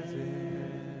presence.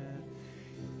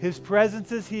 His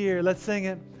presence is here. Let's sing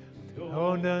it.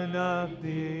 Oh, none of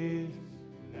these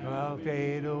will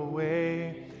fade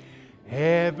away.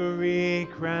 Every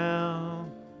crown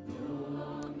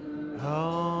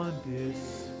on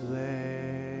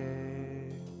display.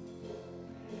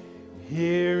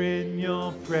 Here in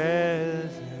your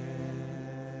presence.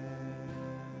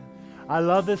 I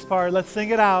love this part. Let's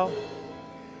sing it out.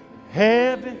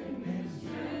 Heaven is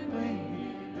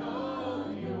trembling, all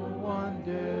your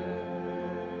wonders.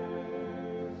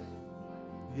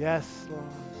 Yes, Lord.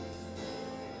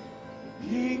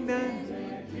 Kingdoms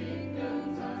and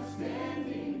kingdoms are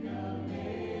standing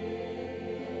amazed.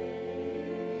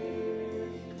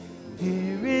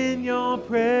 Here in your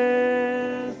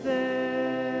presence,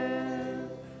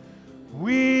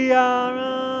 we are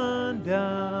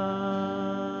undone.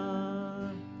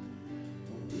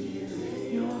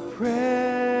 Your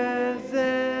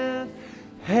presence,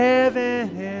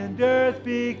 heaven and earth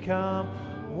become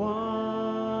one.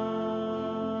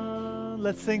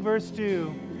 Let's sing verse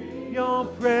 2. Your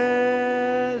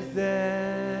presence,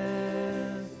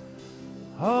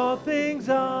 all things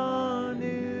are new.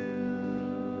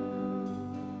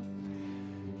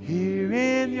 Here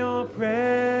in your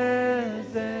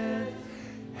presence,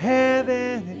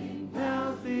 heaven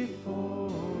bows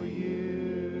before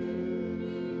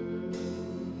you.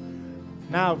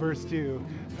 Now verse 2.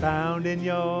 Found in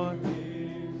your,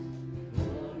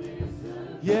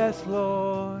 yes,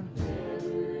 Lord.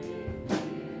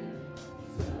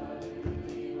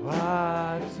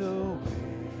 Wipes away.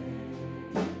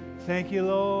 Thank you,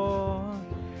 Lord.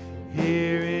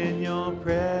 Here in your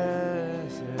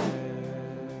presence.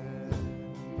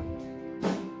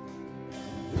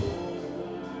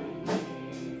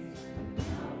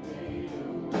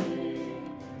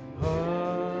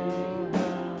 Oh,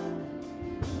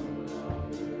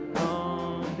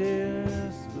 on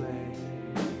display.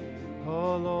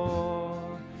 Oh,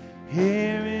 Lord.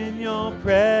 Here in your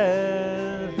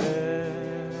presence.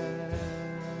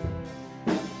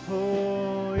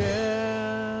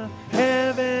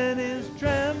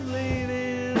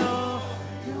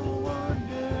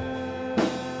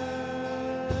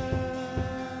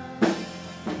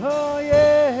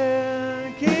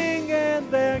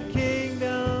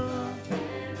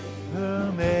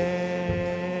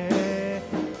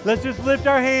 Let's just lift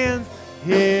our hands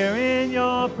here in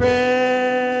your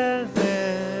presence.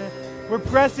 We're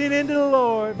pressing into the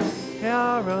Lord.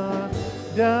 Undone.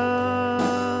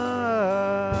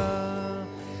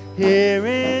 Here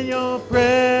in your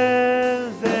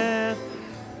presence,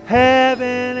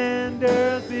 heaven and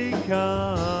earth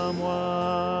become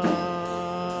one.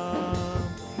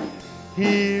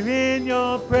 Here in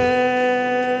your presence.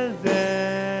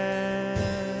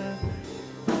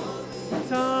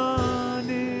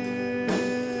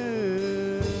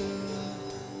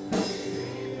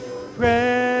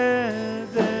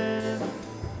 Presence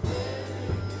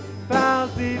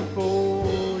bows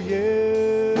before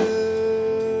you.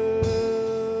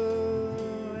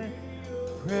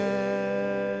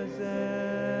 Presence.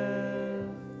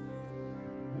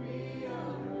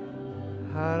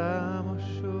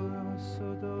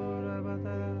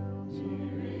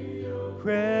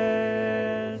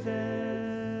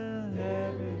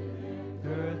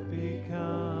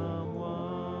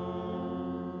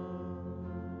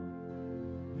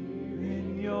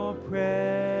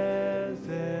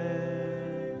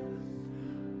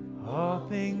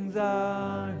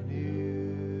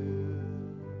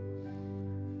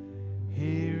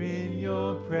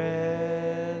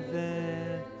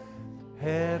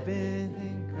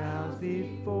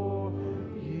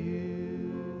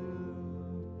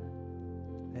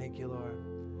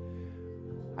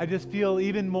 I just feel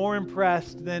even more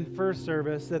impressed than first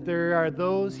service that there are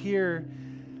those here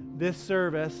this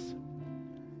service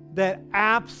that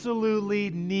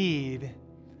absolutely need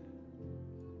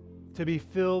to be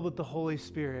filled with the Holy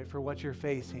Spirit for what you're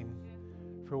facing,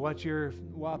 for what you're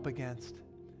up against.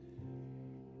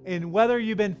 And whether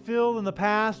you've been filled in the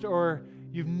past or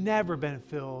you've never been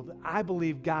filled, I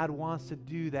believe God wants to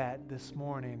do that this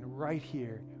morning, right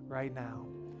here, right now.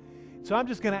 So I'm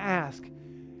just going to ask,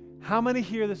 how many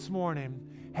here this morning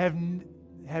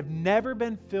have never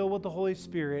been filled with the Holy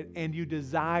Spirit and you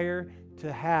desire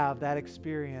to have that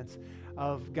experience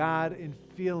of God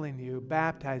infilling you,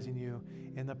 baptizing you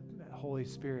in the Holy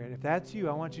Spirit? If that's you,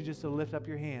 I want you just to lift up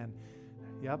your hand.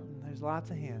 Yep, there's lots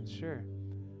of hands, sure.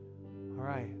 All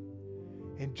right.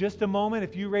 In just a moment,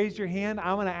 if you raise your hand,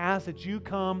 I'm going to ask that you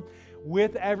come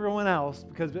with everyone else,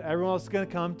 because everyone else is going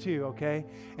to come too, okay?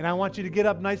 And I want you to get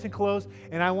up nice and close,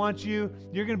 and I want you're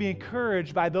going to be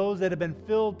encouraged by those that have been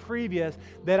filled previous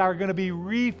that are going to be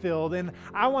refilled. And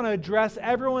I want to address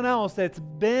everyone else that's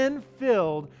been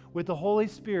filled with the Holy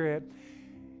Spirit.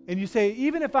 And you say,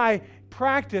 even if I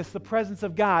practice the presence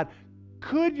of God,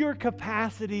 could your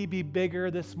capacity be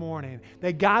bigger this morning?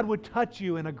 That God would touch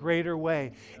you in a greater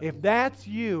way. If that's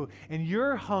you and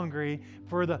you're hungry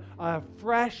for the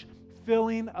fresh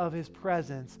filling of His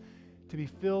presence, to be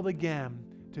filled again,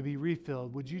 to be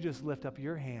refilled, would you just lift up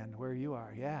your hand where you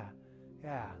are? Yeah,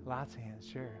 lots of hands,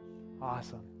 sure.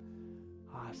 Awesome.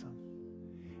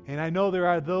 And I know there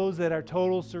are those that are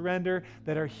total surrender,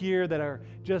 that are here, that are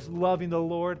just loving the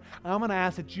Lord. I'm going to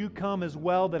ask that you come as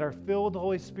well, that are filled with the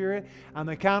Holy Spirit. On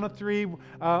the count of three,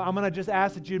 I'm going to just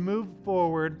ask that you move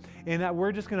forward, and that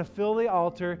we're just going to fill the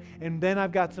altar, and then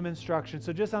I've got some instructions.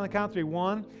 So just on the count of three,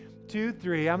 1, 2,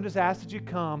 3, I'm just asking that you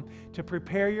come to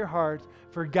prepare your hearts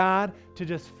for God to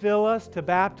just fill us, to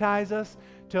baptize us,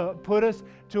 to put us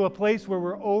to a place where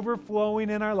we're overflowing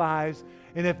in our lives.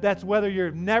 And if that's whether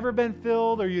you've never been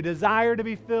filled or you desire to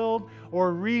be filled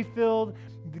or refilled,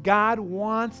 God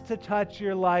wants to touch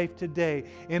your life today.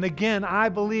 And again, I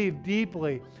believe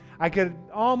deeply, I could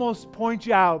almost point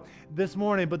you out this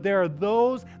morning, but there are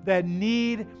those that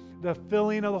need the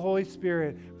filling of the Holy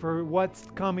Spirit for what's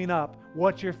coming up,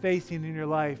 what you're facing in your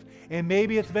life. And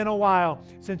maybe it's been a while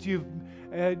since you've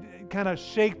kind of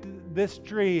shaked this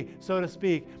tree, so to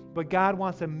speak, but God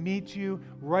wants to meet you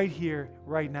right here,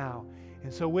 right now.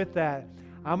 And so with that,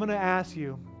 I'm going to ask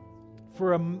you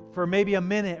for maybe a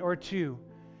minute or two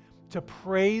to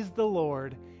praise the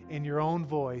Lord in your own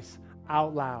voice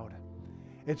out loud.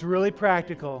 It's really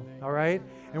practical, all right?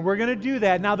 And we're going to do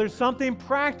that. Now, there's something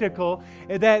practical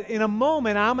that in a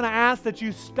moment I'm going to ask that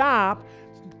you stop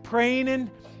praying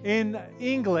in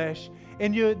English,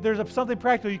 and there's something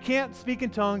practical. You can't speak in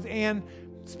tongues and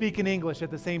speak in English at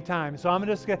the same time. So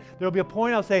there'll be a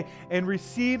point I'll say, and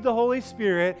receive the Holy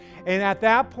Spirit. And at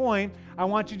that point, I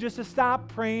want you just to stop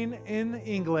praying in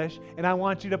English, and I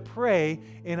want you to pray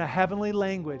in a heavenly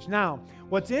language. Now,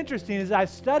 what's interesting is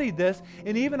I've studied this,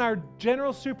 and even our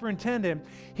general superintendent,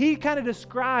 he kind of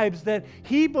describes that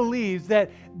he believes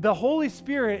that the Holy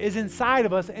Spirit is inside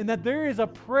of us, and that there is a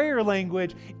prayer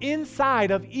language inside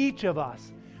of each of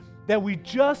us that we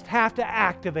just have to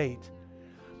activate.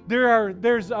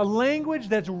 There's a language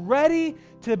that's ready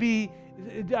to be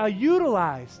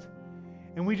utilized.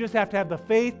 And we just have to have the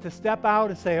faith to step out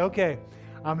and say, okay,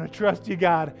 I'm going to trust you,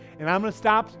 God. And I'm going to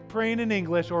stop praying in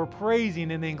English or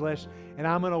praising in English. And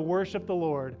I'm going to worship the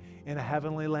Lord in a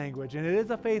heavenly language. And it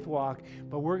is a faith walk,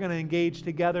 but we're going to engage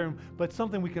together. But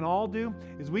something we can all do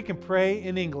is we can pray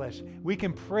in English. We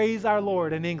can praise our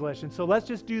Lord in English. And so let's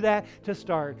just do that to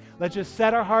start. Let's just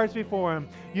set our hearts before Him.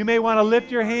 You may want to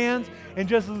lift your hands and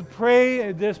just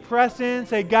pray, just press in,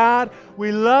 say, God,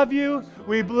 we love you.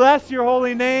 We bless your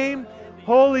holy name.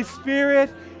 Holy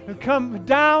Spirit, come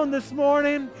down this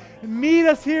morning. Meet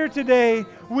us here today.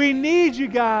 We need you,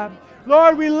 God.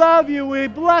 Lord, we love you. We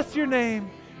bless your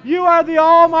name. You are the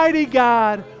Almighty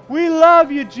God. We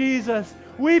love you, Jesus.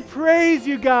 We praise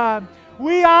you, God.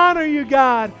 We honor you,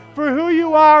 God, for who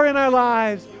you are in our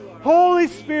lives. Holy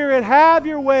Spirit, have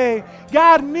your way.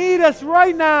 God, meet us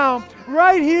right now,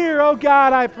 right here, oh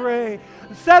God, I pray.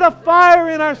 Set a fire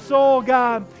in our soul,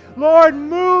 God. Lord,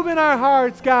 move in our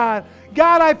hearts, God.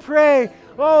 God, I pray.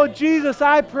 Oh, Jesus,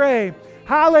 I pray.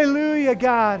 Hallelujah,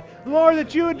 God. Lord,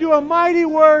 that you would do a mighty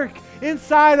work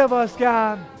inside of us,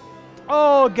 God.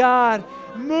 Oh, God,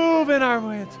 move in our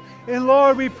midst. And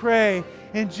Lord, we pray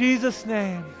in Jesus'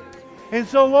 name. And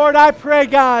so, Lord, I pray,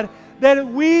 God, that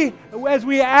as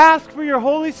we ask for your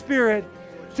Holy Spirit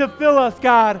to fill us,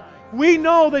 God, we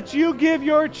know that you give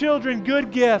your children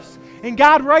good gifts. And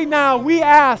God, right now, we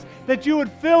ask that you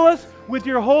would fill us with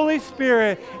your Holy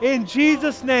Spirit in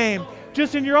Jesus' name.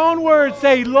 Just in your own words,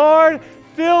 say, Lord,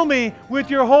 fill me with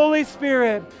your Holy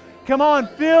Spirit. Come on,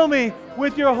 fill me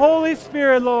with your Holy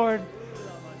Spirit, Lord.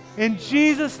 In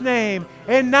Jesus' name.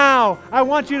 And now, I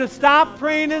want you to stop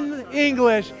praying in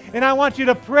English, and I want you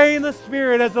to pray in the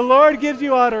Spirit as the Lord gives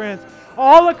you utterance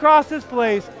all across this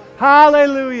place.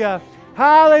 Hallelujah.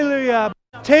 Hallelujah.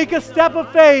 Take a step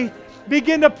of faith.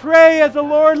 Begin to pray as the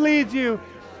Lord leads you.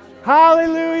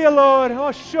 Hallelujah, Lord.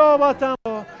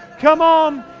 Come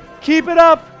on. Keep it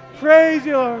up. Praise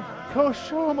you, Lord.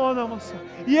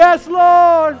 Yes,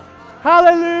 Lord.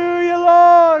 Hallelujah,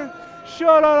 Lord.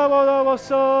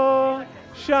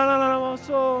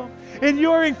 And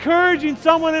you're encouraging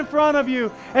someone in front of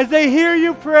you as they hear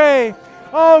you pray.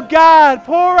 Oh God,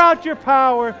 pour out your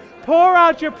power. Pour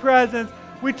out your presence.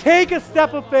 We take a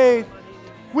step of faith.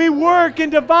 We work in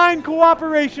divine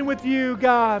cooperation with you,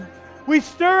 God. We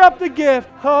stir up the gift.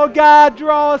 Oh God,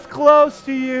 draw us close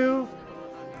to you.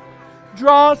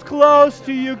 Draw us close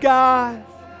to you, God.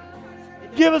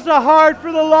 Give us a heart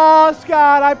for the lost,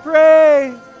 God, I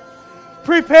pray.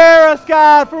 Prepare us,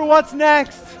 God, for what's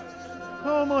next.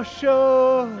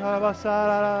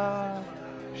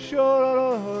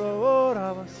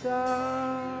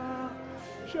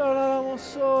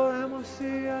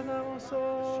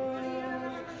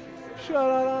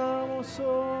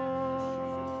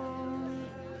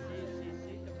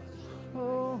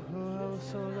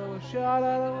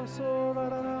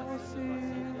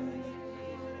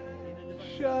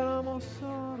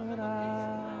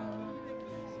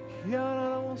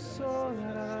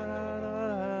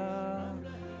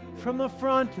 From the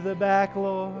front to the back,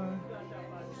 Lord.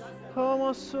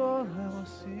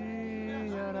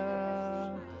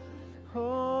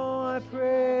 Oh, I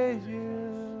praise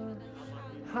you.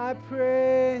 I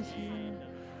praise you.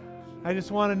 I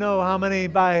just want to know how many,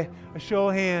 by a show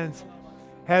of hands,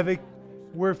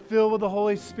 were filled with the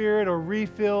Holy Spirit or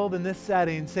refilled in this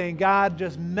setting, saying, God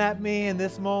just met me in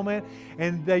this moment,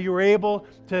 and that you were able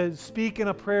to speak in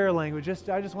a prayer language.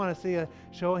 I just want to see a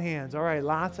show of hands. All right,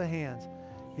 lots of hands.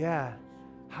 Yeah.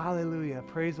 Hallelujah.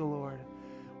 Praise the Lord.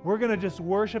 We're going to just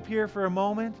worship here for a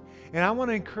moment, and I want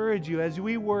to encourage you as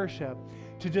we worship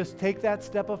to just take that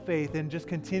step of faith and just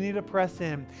continue to press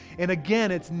in. And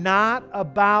again, it's not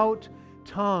about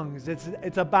tongues.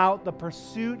 It's about the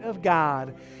pursuit of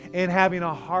God and having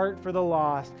a heart for the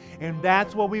lost. And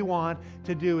that's what we want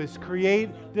to do, is create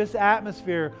this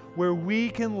atmosphere where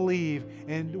we can leave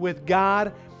and with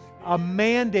God a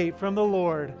mandate from the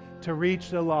Lord to reach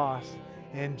the lost.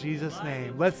 In Jesus'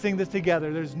 name. Let's sing this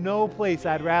together. There's no place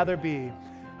I'd rather be.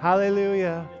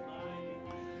 Hallelujah.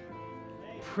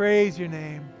 Praise your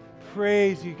name.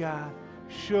 Praise you, God.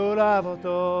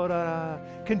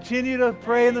 Continue to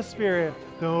pray in the Spirit.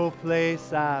 No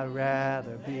place I'd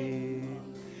rather be.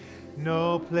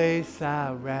 No place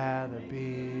I'd rather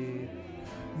be.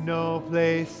 No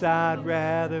place I'd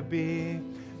rather be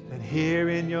than here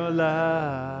in your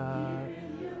love.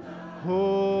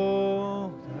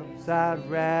 Oh, I'd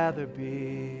rather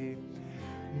be.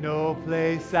 No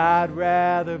place I'd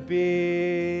rather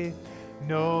be.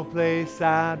 No place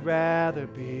I'd rather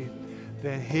be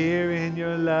than here in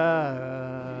your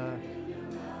love.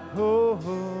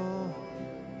 Oh,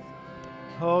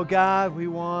 oh God, we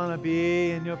want to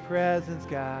be in your presence,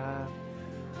 God.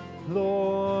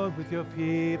 Lord, with your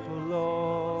people,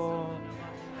 Lord.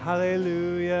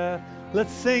 Hallelujah.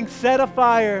 Let's sing, Set a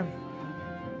Fire.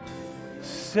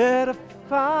 Set a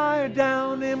fire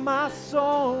down in my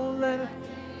soul, and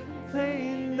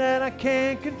thing that I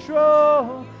can't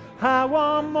control. I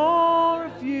want more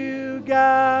of you,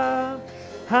 God.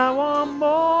 I want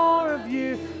more of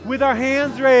you. With our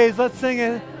hands raised, let's sing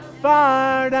it.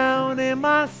 Fire down in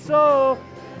my soul,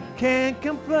 can't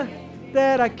complain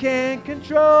that I can't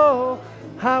control.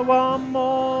 I want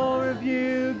more of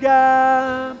you,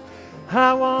 God.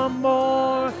 I want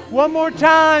more. One more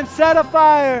time. Set a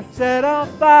fire. Set a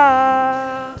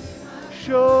fire.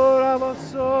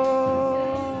 Shoraboso.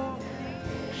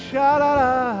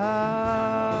 Sha-da-da.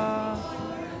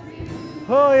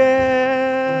 Oh yeah.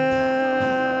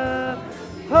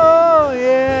 Oh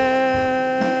yeah.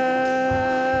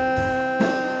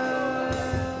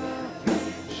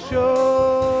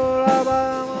 Shoraboso.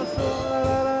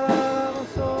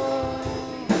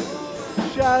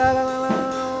 Sha-da-da.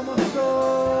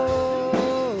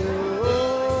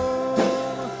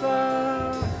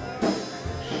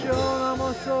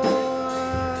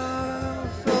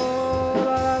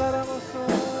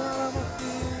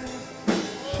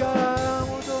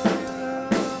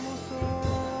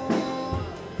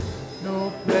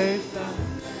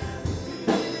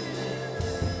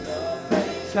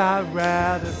 I'd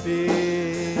rather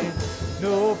be.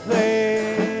 No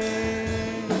place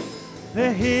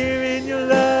than here in your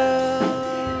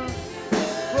love.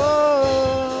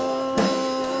 Oh,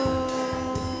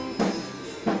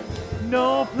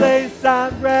 no place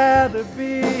I'd rather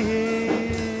be.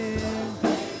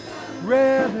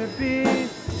 Rather be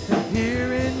than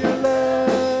here in your love.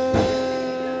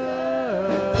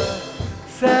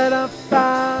 Set up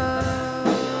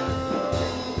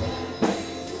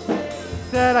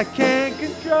that I can't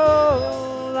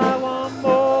control. I want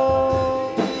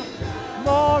more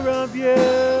of you,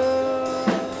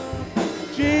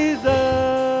 Jesus.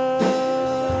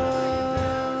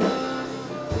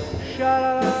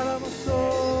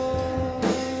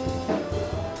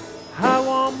 I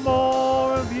want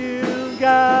more of you,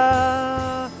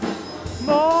 God.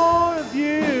 More of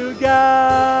you,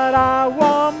 God. I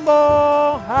want more.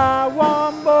 I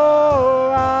want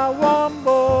more. I want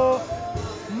more.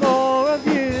 More of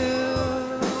you.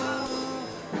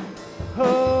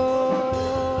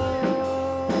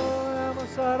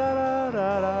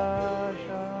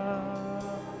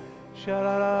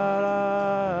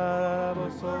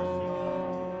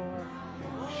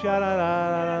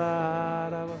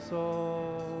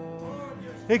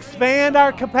 Expand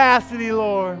our capacity,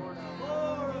 Lord.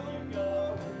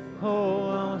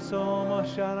 Oh, so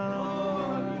much.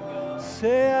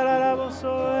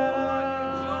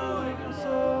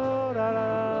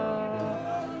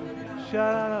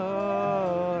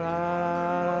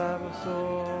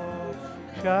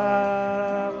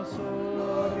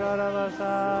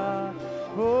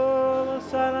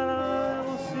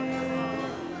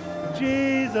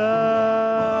 Jesus.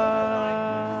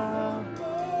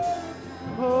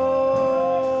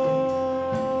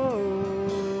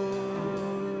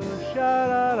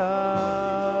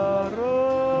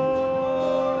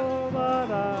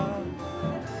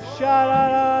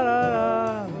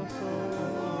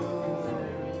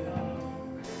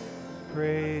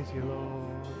 Praise you,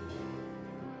 Lord.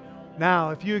 Now,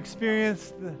 if you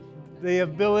experienced the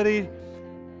ability,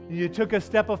 you took a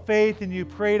step of faith and you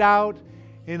prayed out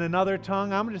in another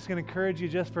tongue, I'm just going to encourage you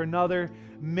just for another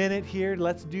minute here.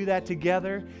 Let's do that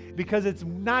together, because it's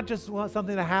not just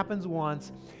something that happens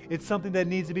once. It's something that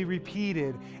needs to be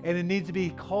repeated, and it needs to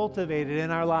be cultivated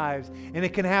in our lives. And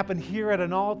it can happen here at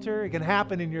an altar. It can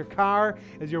happen in your car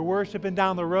as you're worshiping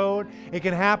down the road. It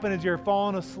can happen as you're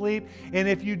falling asleep. And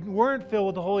if you weren't filled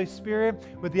with the Holy Spirit,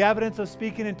 with the evidence of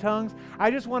speaking in tongues,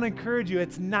 I just want to encourage you,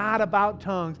 it's not about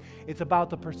tongues. It's about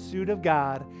the pursuit of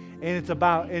God.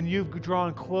 And you've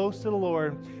drawn close to the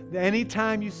Lord. Any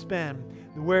time you spend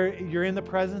where you're in the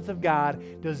presence of God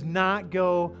does not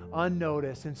go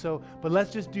unnoticed. And so, but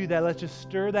let's just do that. Let's just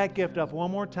stir that gift up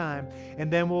one more time,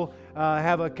 and then we'll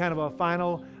have a kind of a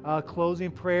final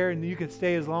closing prayer, and you can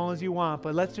stay as long as you want,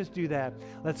 but let's just do that.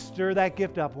 Let's stir that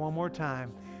gift up one more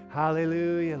time.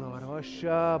 Hallelujah, Lord.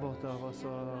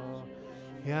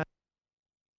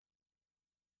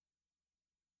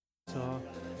 So,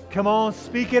 come on,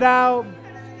 speak it out.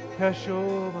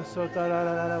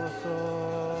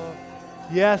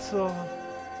 Yes, Lord.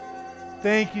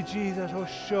 Thank you, Jesus.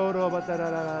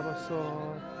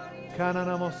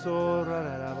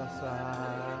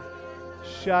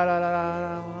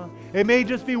 It may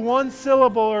just be one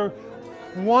syllable or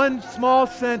one small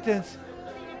sentence.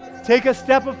 Take a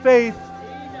step of faith.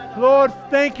 Lord,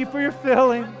 thank you for your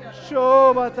filling.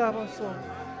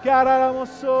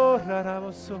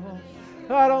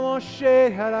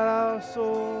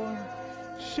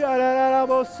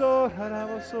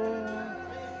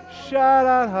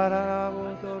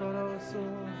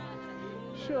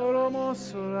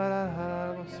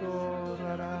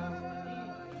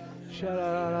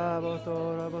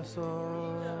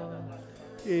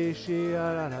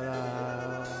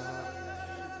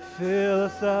 Fill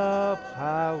us up,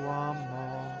 I want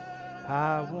more.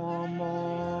 I want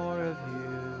more of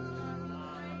you.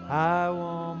 I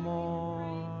want more.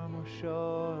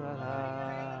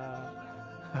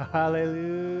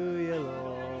 Hallelujah,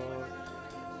 Lord.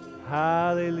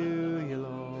 Hallelujah,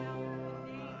 Lord.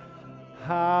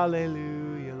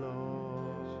 Hallelujah,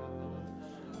 Lord.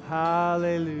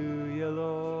 Hallelujah,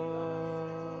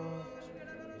 Lord.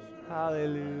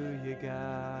 Hallelujah,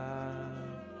 God.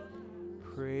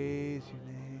 Praise your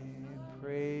name.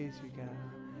 Praise you, God.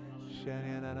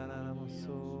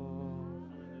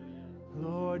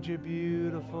 Lord, you're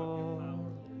beautiful.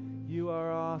 You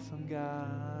are awesome,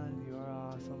 God. You are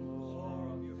awesome, Lord.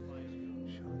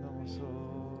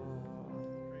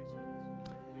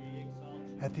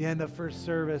 At the end of first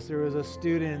service, there was a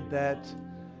student that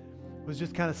was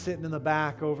just kind of sitting in the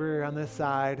back over on this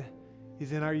side.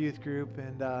 He's in our youth group,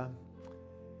 and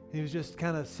He was just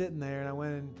kind of sitting there, and I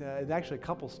went and actually a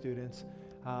couple students,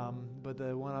 but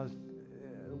the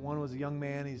one was a young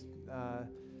man. He's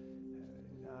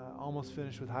almost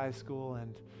finished with high school,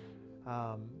 and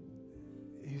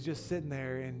he was just sitting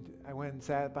there, and I went and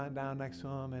sat down next to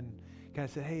him and kind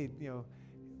of said, "Hey,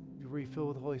 were you filled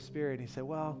with the Holy Spirit?" And he said,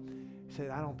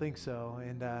 "I don't think so."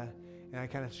 And I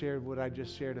kind of shared what I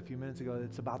just shared a few minutes ago.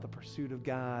 It's about the pursuit of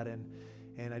God,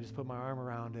 and I just put my arm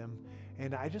around him.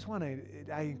 And I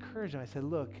encouraged him. I said,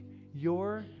 look,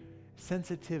 your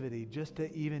sensitivity just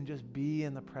to even just be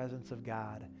in the presence of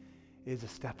God is a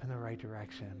step in the right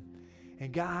direction.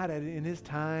 And God, in His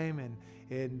time,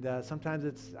 and sometimes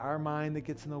it's our mind that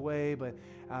gets in the way, but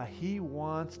He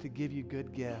wants to give you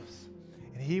good gifts.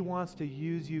 And He wants to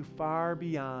use you far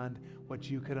beyond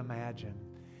what you could imagine.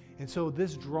 And so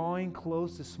this drawing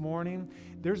close this morning,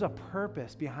 there's a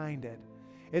purpose behind it.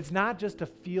 It's not just to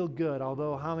feel good,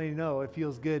 although how many know it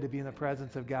feels good to be in the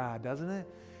presence of God, doesn't it?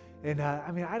 And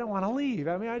I don't want to leave.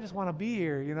 I just want to be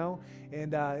here,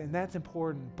 and that's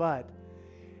important. But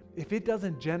if it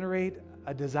doesn't generate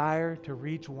a desire to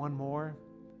reach one more,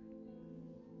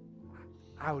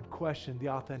 I would question the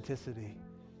authenticity.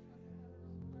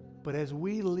 But as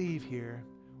we leave here,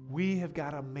 we have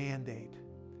got a mandate.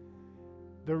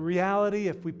 The reality,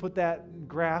 if we put that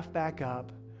graph back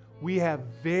up, we have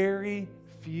very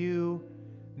few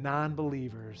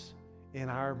non-believers in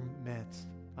our midst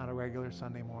on a regular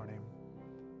Sunday morning.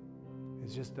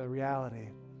 It's just the reality.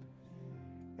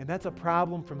 And that's a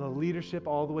problem from the leadership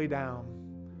all the way down.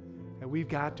 And we've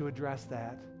got to address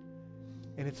that.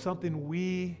 And it's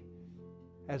something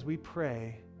as we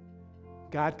pray,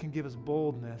 God can give us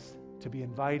boldness to be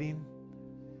inviting.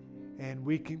 And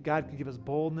God can give us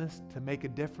boldness to make a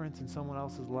difference in someone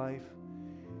else's life.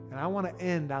 And I want to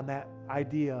end on that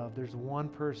idea of there's one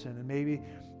person, and maybe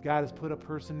God has put a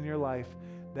person in your life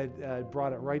that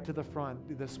brought it right to the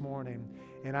front this morning.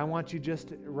 And I want you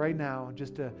right now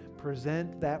to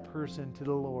present that person to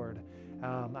the Lord.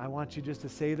 I want you just to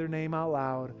say their name out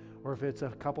loud, or if it's a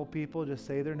couple people, just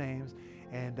say their names.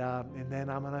 And then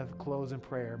I'm going to close in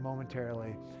prayer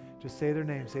momentarily. Just say their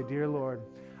name. Say, "Dear Lord,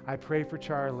 I pray for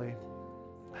Charlie.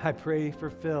 I pray for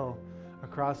Phil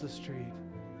across the street.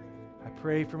 I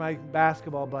pray for my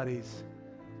basketball buddies.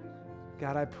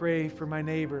 God, I pray for my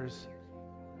neighbors.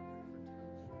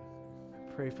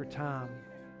 I pray for Tom.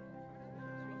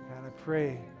 God, I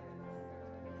pray.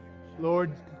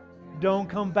 Lord, don't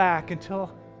come back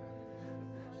until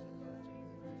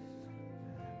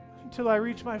I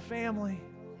reach my family.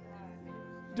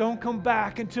 Don't come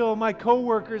back until my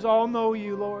coworkers all know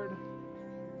you, Lord.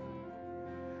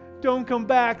 Don't come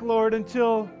back, Lord,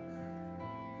 until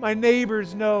my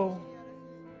neighbors know.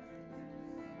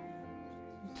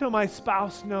 Until my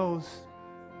spouse knows.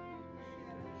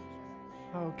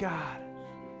 Oh, God.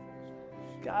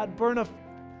 God, burn a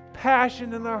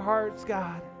passion in our hearts,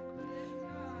 God,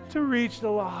 to reach the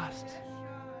lost,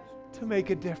 to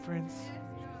make a difference.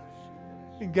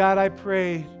 And God, I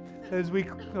pray as we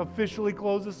officially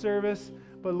close the service,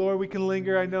 but Lord, we can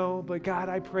linger, I know, but God,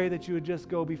 I pray that you would just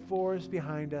go before us,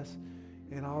 behind us,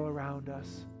 and all around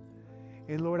us.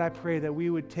 And Lord, I pray that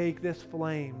we would take this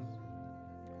flame,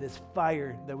 this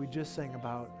fire that we just sang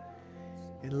about,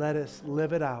 and let us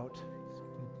live it out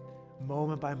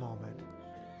moment by moment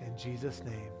in Jesus'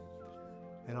 name.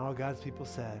 And all God's people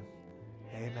said,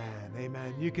 amen.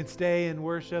 Amen. You can stay and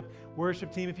worship.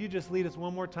 Worship team, if you just lead us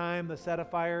one more time, the set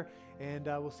of fire, and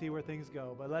we'll see where things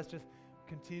go. But let's just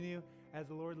continue as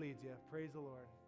the Lord leads you. Praise the Lord.